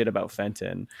talking shit about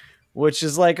Fenton, which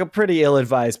is like a pretty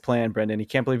ill-advised plan, Brendan. You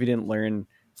can't believe you didn't learn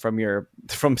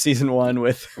from season 1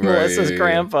 with Melissa's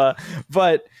grandpa.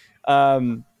 But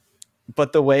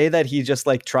the way that he just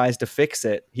like tries to fix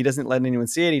it, he doesn't let anyone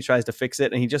see it. He tries to fix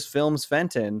it, and he just films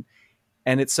Fenton.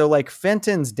 And it's so like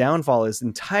Fenton's downfall is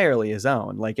entirely his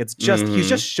own. Like, it's just he's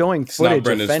just showing footage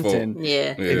of Fenton.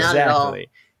 Yeah, exactly. Not at all.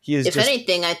 He is. If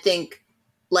anything, I think,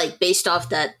 like, based off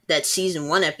that season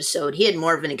 1 episode, he had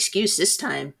more of an excuse this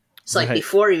time. It's like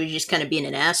before he was just kind of being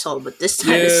an asshole, but this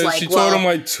time it's like, she told him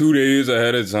like 2 days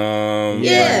ahead of time.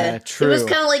 Yeah, true. It was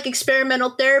kind of like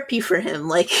experimental therapy for him.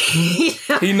 Like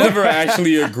he never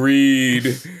actually agreed.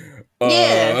 He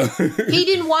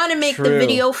didn't want to make the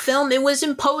video film. It was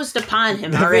imposed upon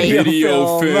him. All right,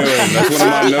 video film. That's one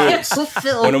of my notes.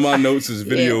 One of my notes is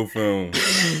video film.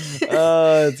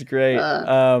 Oh, it's great.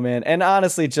 Oh man, and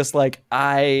honestly, just like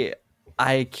I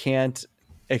can't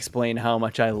explain how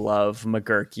much I love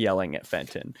McGurk yelling at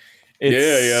Fenton.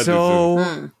 It's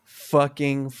so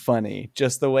fucking funny.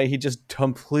 Just the way he just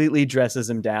completely dresses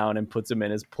him down and puts him in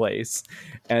his place.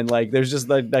 And like there's just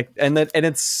and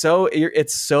it's so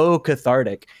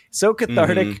cathartic. So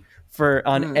cathartic for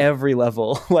on every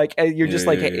level. Like you're just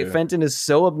Fenton is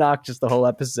so obnoxious the whole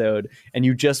episode and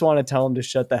you just want to tell him to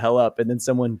shut the hell up, and then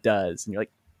someone does and you're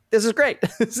like, this is great.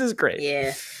 This is great.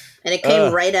 Yeah. And it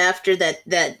came right after that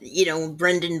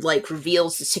Brendan like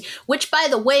reveals the scene, which by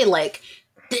the way, like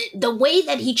the way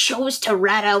that he chose to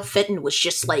rat out Fenton was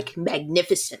just like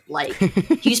magnificent. Like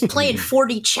he was playing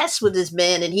 4D chess with this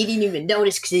man and he didn't even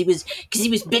notice because he was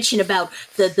bitching about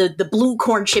the blue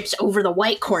corn chips over the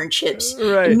white corn chips.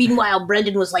 Right. And meanwhile,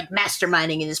 Brendan was like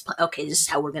masterminding in his okay, this is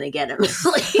how we're gonna get him. Like,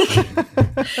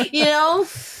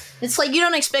 it's like you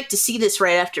don't expect to see this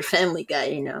right after Family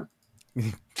Guy,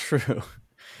 True.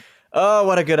 Oh,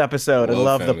 what a good episode. I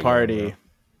love the party.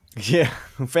 Yeah.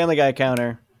 Family Guy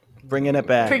counter. Bringing it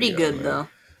back. Pretty good, though.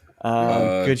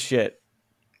 Good shit.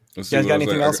 You guys got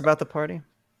anything else about the party?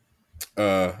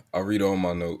 I'll read all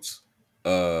my notes.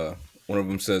 One of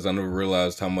them says, I never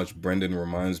realized how much Brendan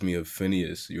reminds me of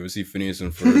Phineas. You ever see Phineas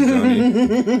and Ferb, Johnny?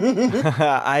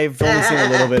 I've only seen a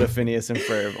little bit of Phineas and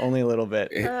Ferb. Only a little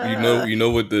bit. You know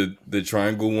what the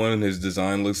triangle one, his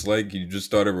design looks like? You just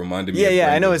started reminding me of Brendan.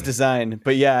 I know his design.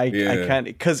 But I can't,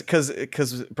 because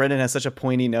Brendan has such a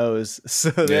pointy nose. So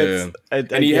that's...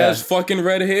 And he has fucking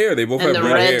red hair. They both have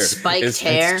red hair. Spiked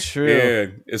hair. It's true. Yeah,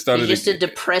 it started... He's just a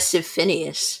depressive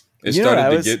Phineas. It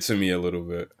started to get to me a little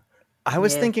bit. I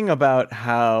was thinking about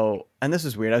how, and this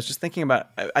is weird, I was just thinking about,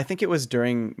 I think it was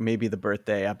during maybe the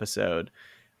birthday episode,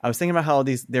 I was thinking about how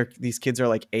these kids are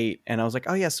like 8, and I was like,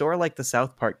 oh yeah, so are like the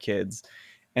South Park kids.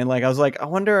 And like I was like, I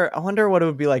wonder what it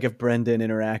would be like if Brendan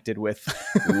interacted with,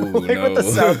 with the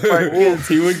South Park kids.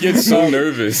 He would get so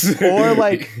nervous. Or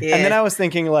like, and then I was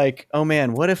thinking like, oh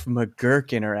man, what if McGurk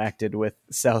interacted with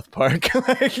South Park?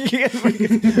 Like,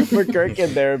 McGurk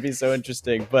in there would be so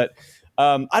interesting. But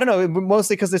I don't know,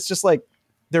 mostly because it's just like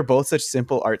they're both such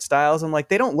simple art styles. I'm like,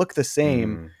 they don't look the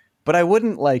same, but I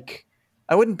wouldn't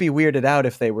be weirded out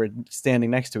if they were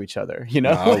standing next to each other, No,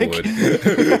 I would. I think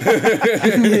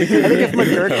if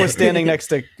McGurk was standing next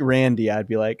to Randy, I'd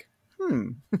be like,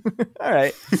 all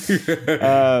right.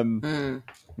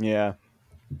 Yeah.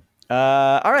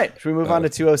 All right. Should we move on to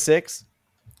 206?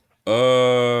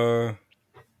 Got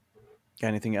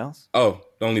anything else? Oh,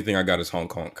 the only thing I got is Hong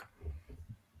Kong.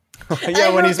 Yeah,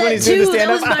 when he's doing the stand-up. That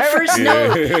was my first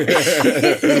note.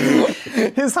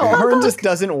 His horn just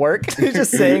doesn't work. He's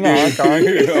just saying Hong Kong.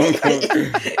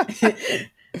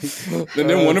 And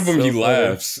then one of them, he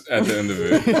laughs at the end of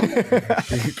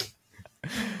it.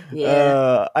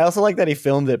 Yeah. I also like that he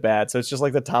filmed it bad, so it's just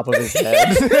like the top of his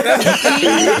head.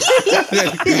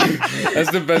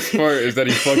 That's the best part, is that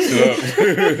he fucks it up.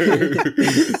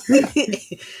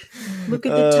 Look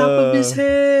at the top of his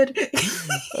head.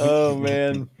 Oh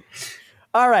man.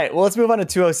 All right, well, let's move on to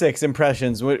 206,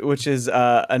 Impressions, which is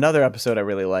another episode I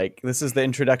really like. This is the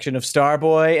introduction of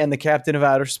Starboy and the Captain of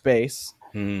Outer Space,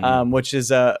 which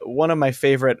is one of my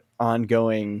favorite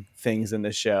ongoing things in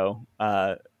this show.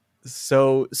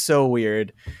 So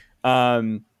weird.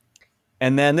 And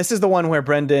then this is the one where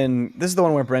Brendan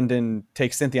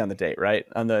takes Cynthia on the date, right?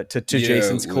 To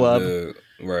Jason's club.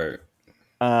 Right.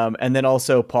 And then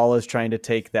also Paula's trying to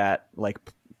take that what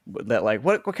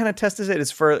kind of test is it?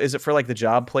 Is it for like the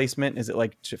job placement? Is it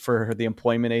like for the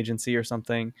employment agency or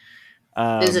something?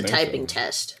 It's a typing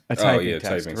test. A typing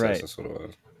test, right? That's what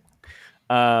it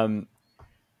was.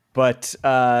 But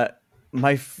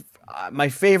my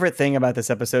favorite thing about this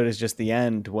episode is just the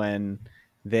end when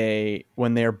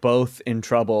they're both in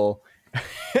trouble.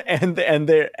 and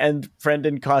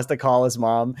Brendan caused to call his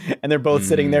mom, and they're both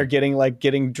sitting there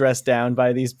getting dressed down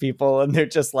by these people, and they're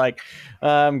just like,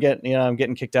 I'm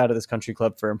getting kicked out of this country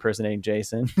club for impersonating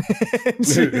Jason.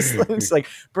 It's like,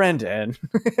 Brendan.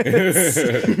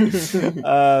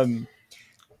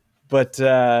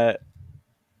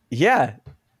 Yeah.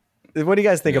 What do you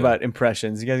guys think about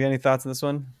impressions? You guys got any thoughts on this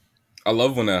one? I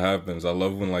love when that happens. I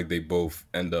love when they both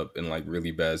end up in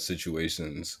really bad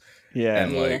situations. Yeah.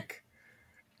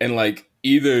 And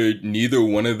either neither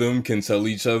one of them can tell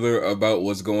each other about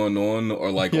what's going on,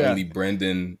 or like only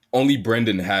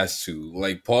Brendan has to.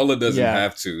 Like Paula doesn't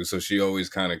have to, so she always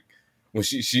kind of when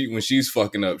she's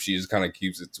fucking up, she just kind of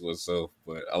keeps it to herself.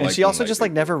 But she also just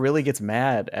like never really gets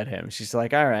mad at him. She's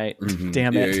like, all right,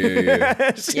 damn it.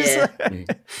 It's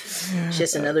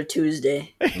just another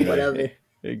Tuesday, whatever.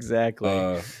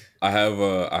 Exactly. I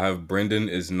have Brendan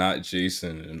is not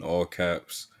Jason in all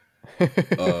caps.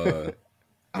 I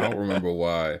don't remember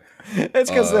why. It's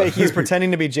because he's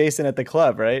pretending to be Jason at the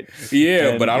club, right?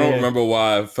 Yeah, but I don't remember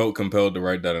why I felt compelled to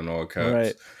write that in all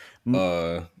caps.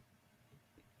 Right.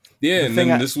 And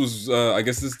then this was, I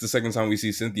guess this is the second time we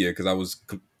see Cynthia, because I was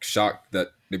shocked that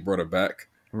they brought her back.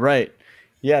 Right.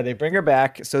 Yeah, they bring her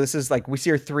back. So this is like, we see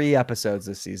her 3 episodes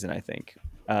this season, I think.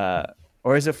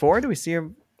 Or is it 4? Do we see her?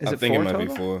 I think it might be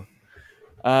 4.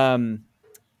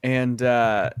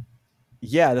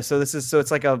 So this is, so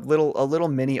it's like a little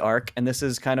mini arc, and this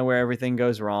is kind of where everything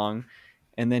goes wrong.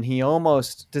 And then he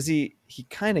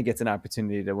kind of gets an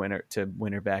opportunity to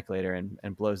win her back later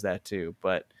and blows that too.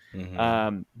 But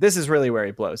this is really where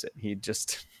he blows it. He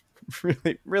just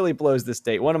really, really blows this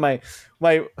date. One of my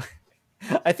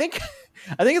I think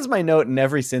it's my note in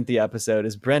every Cynthia episode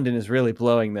is Brendan is really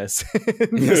blowing this.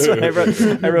 This one I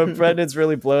wrote Brendan's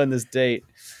really blowing this date.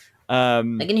 I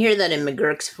can hear that in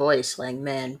McGurk's voice, like,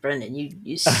 man, Brendan,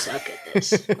 you suck at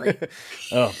this. Like,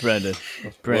 oh, Brendan,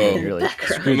 you really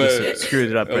screwed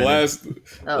it up. Brendan.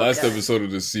 Last episode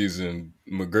of the season,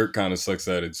 McGurk kind of sucks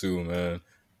at it too, man.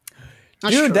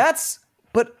 Dude,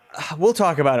 but we'll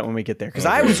talk about it when we get there, because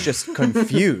I was just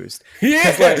confused. All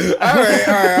right.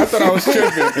 I thought I was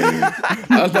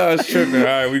tripping. All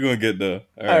right, we're gonna get there.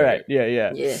 All right.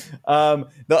 Yeah.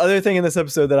 The other thing in this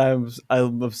episode that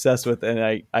I'm obsessed with, and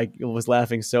I was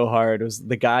laughing so hard, was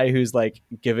the guy who's like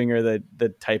giving her the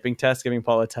typing test, giving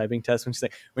Paula a typing test, when she's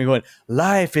like, when going,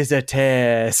 life is a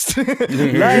test.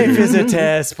 Life is a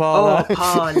test, Paula. Oh,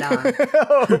 Paula.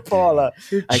 Oh, Paula.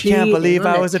 I can't believe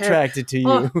I was attracted to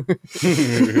you.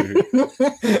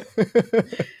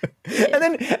 And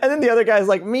then the other guy's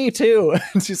like, me too.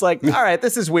 And she's like, all right,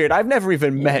 this is weird. I've never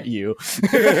even met you.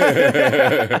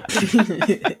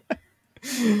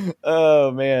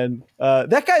 Oh man,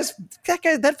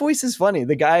 that voice is funny.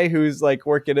 The guy who's like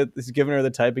working at this, giving her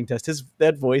the typing test,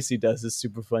 that voice he does is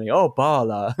super funny. Oh,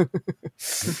 Paula.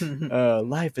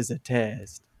 Life is a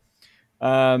test.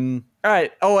 All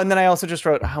right. Oh, and then I also just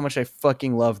wrote how much I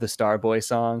fucking love the Starboy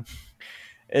song.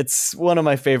 It's one of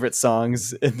my favorite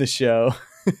songs in the show.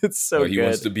 It's so good. He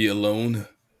wants to be alone.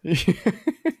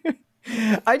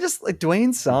 I just like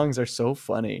Dwayne's songs are so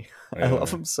funny. Yeah. I love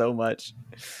them so much.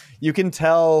 You can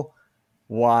tell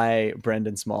why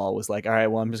Brendan Small was like, all right,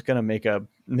 well, I'm just gonna make a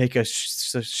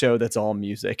show that's all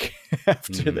music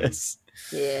after this.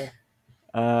 Yeah.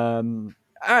 All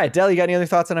right, Del, you got any other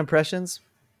thoughts on impressions?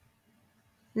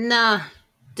 Nah,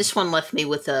 this one left me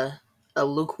with a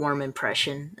lukewarm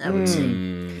impression, I would say.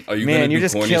 Are you going to do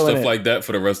corny stuff like that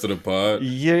for the rest of the pod?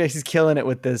 Yeah, he's killing it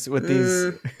with these.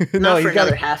 Not for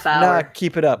another half hour. Nah,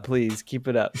 keep it up, please. Keep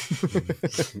it up.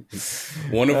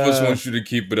 One of us wants you to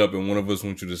keep it up, and one of us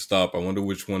wants you to stop. I wonder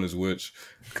which one is which.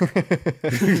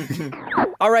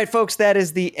 All right, folks, that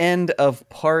is the end of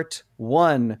part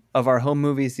 1 of our home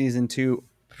movie season 2.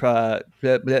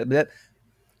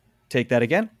 Take that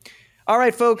again. All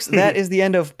right, folks, that is the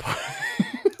end of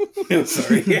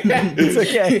sorry. It's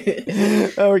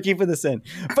okay. We're keeping this in.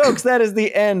 Folks, that is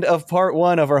the end of part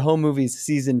 1 of our home movies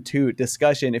season 2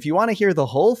 discussion. If you want to hear the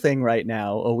whole thing right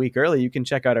now, a week early, you can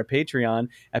check out our Patreon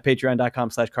at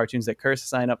patreon.com/cartoonsthatcurse.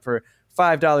 Sign up for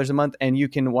 $5 a month, and you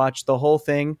can watch the whole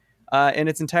thing in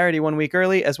its entirety 1 week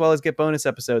early, as well as get bonus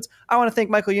episodes. I want to thank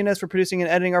Michael Younes for producing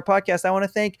and editing our podcast. I want to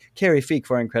thank Carrie Feek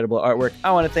for our incredible artwork.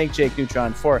 I want to thank Jake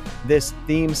Neutron for this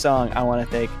theme song. I want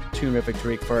to thank Toonrific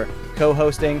Tariq for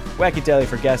co-hosting, Wacky Deli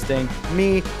for guesting,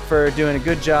 me for doing a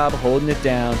good job holding it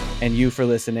down, and you for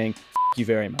listening. Thank you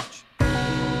very much.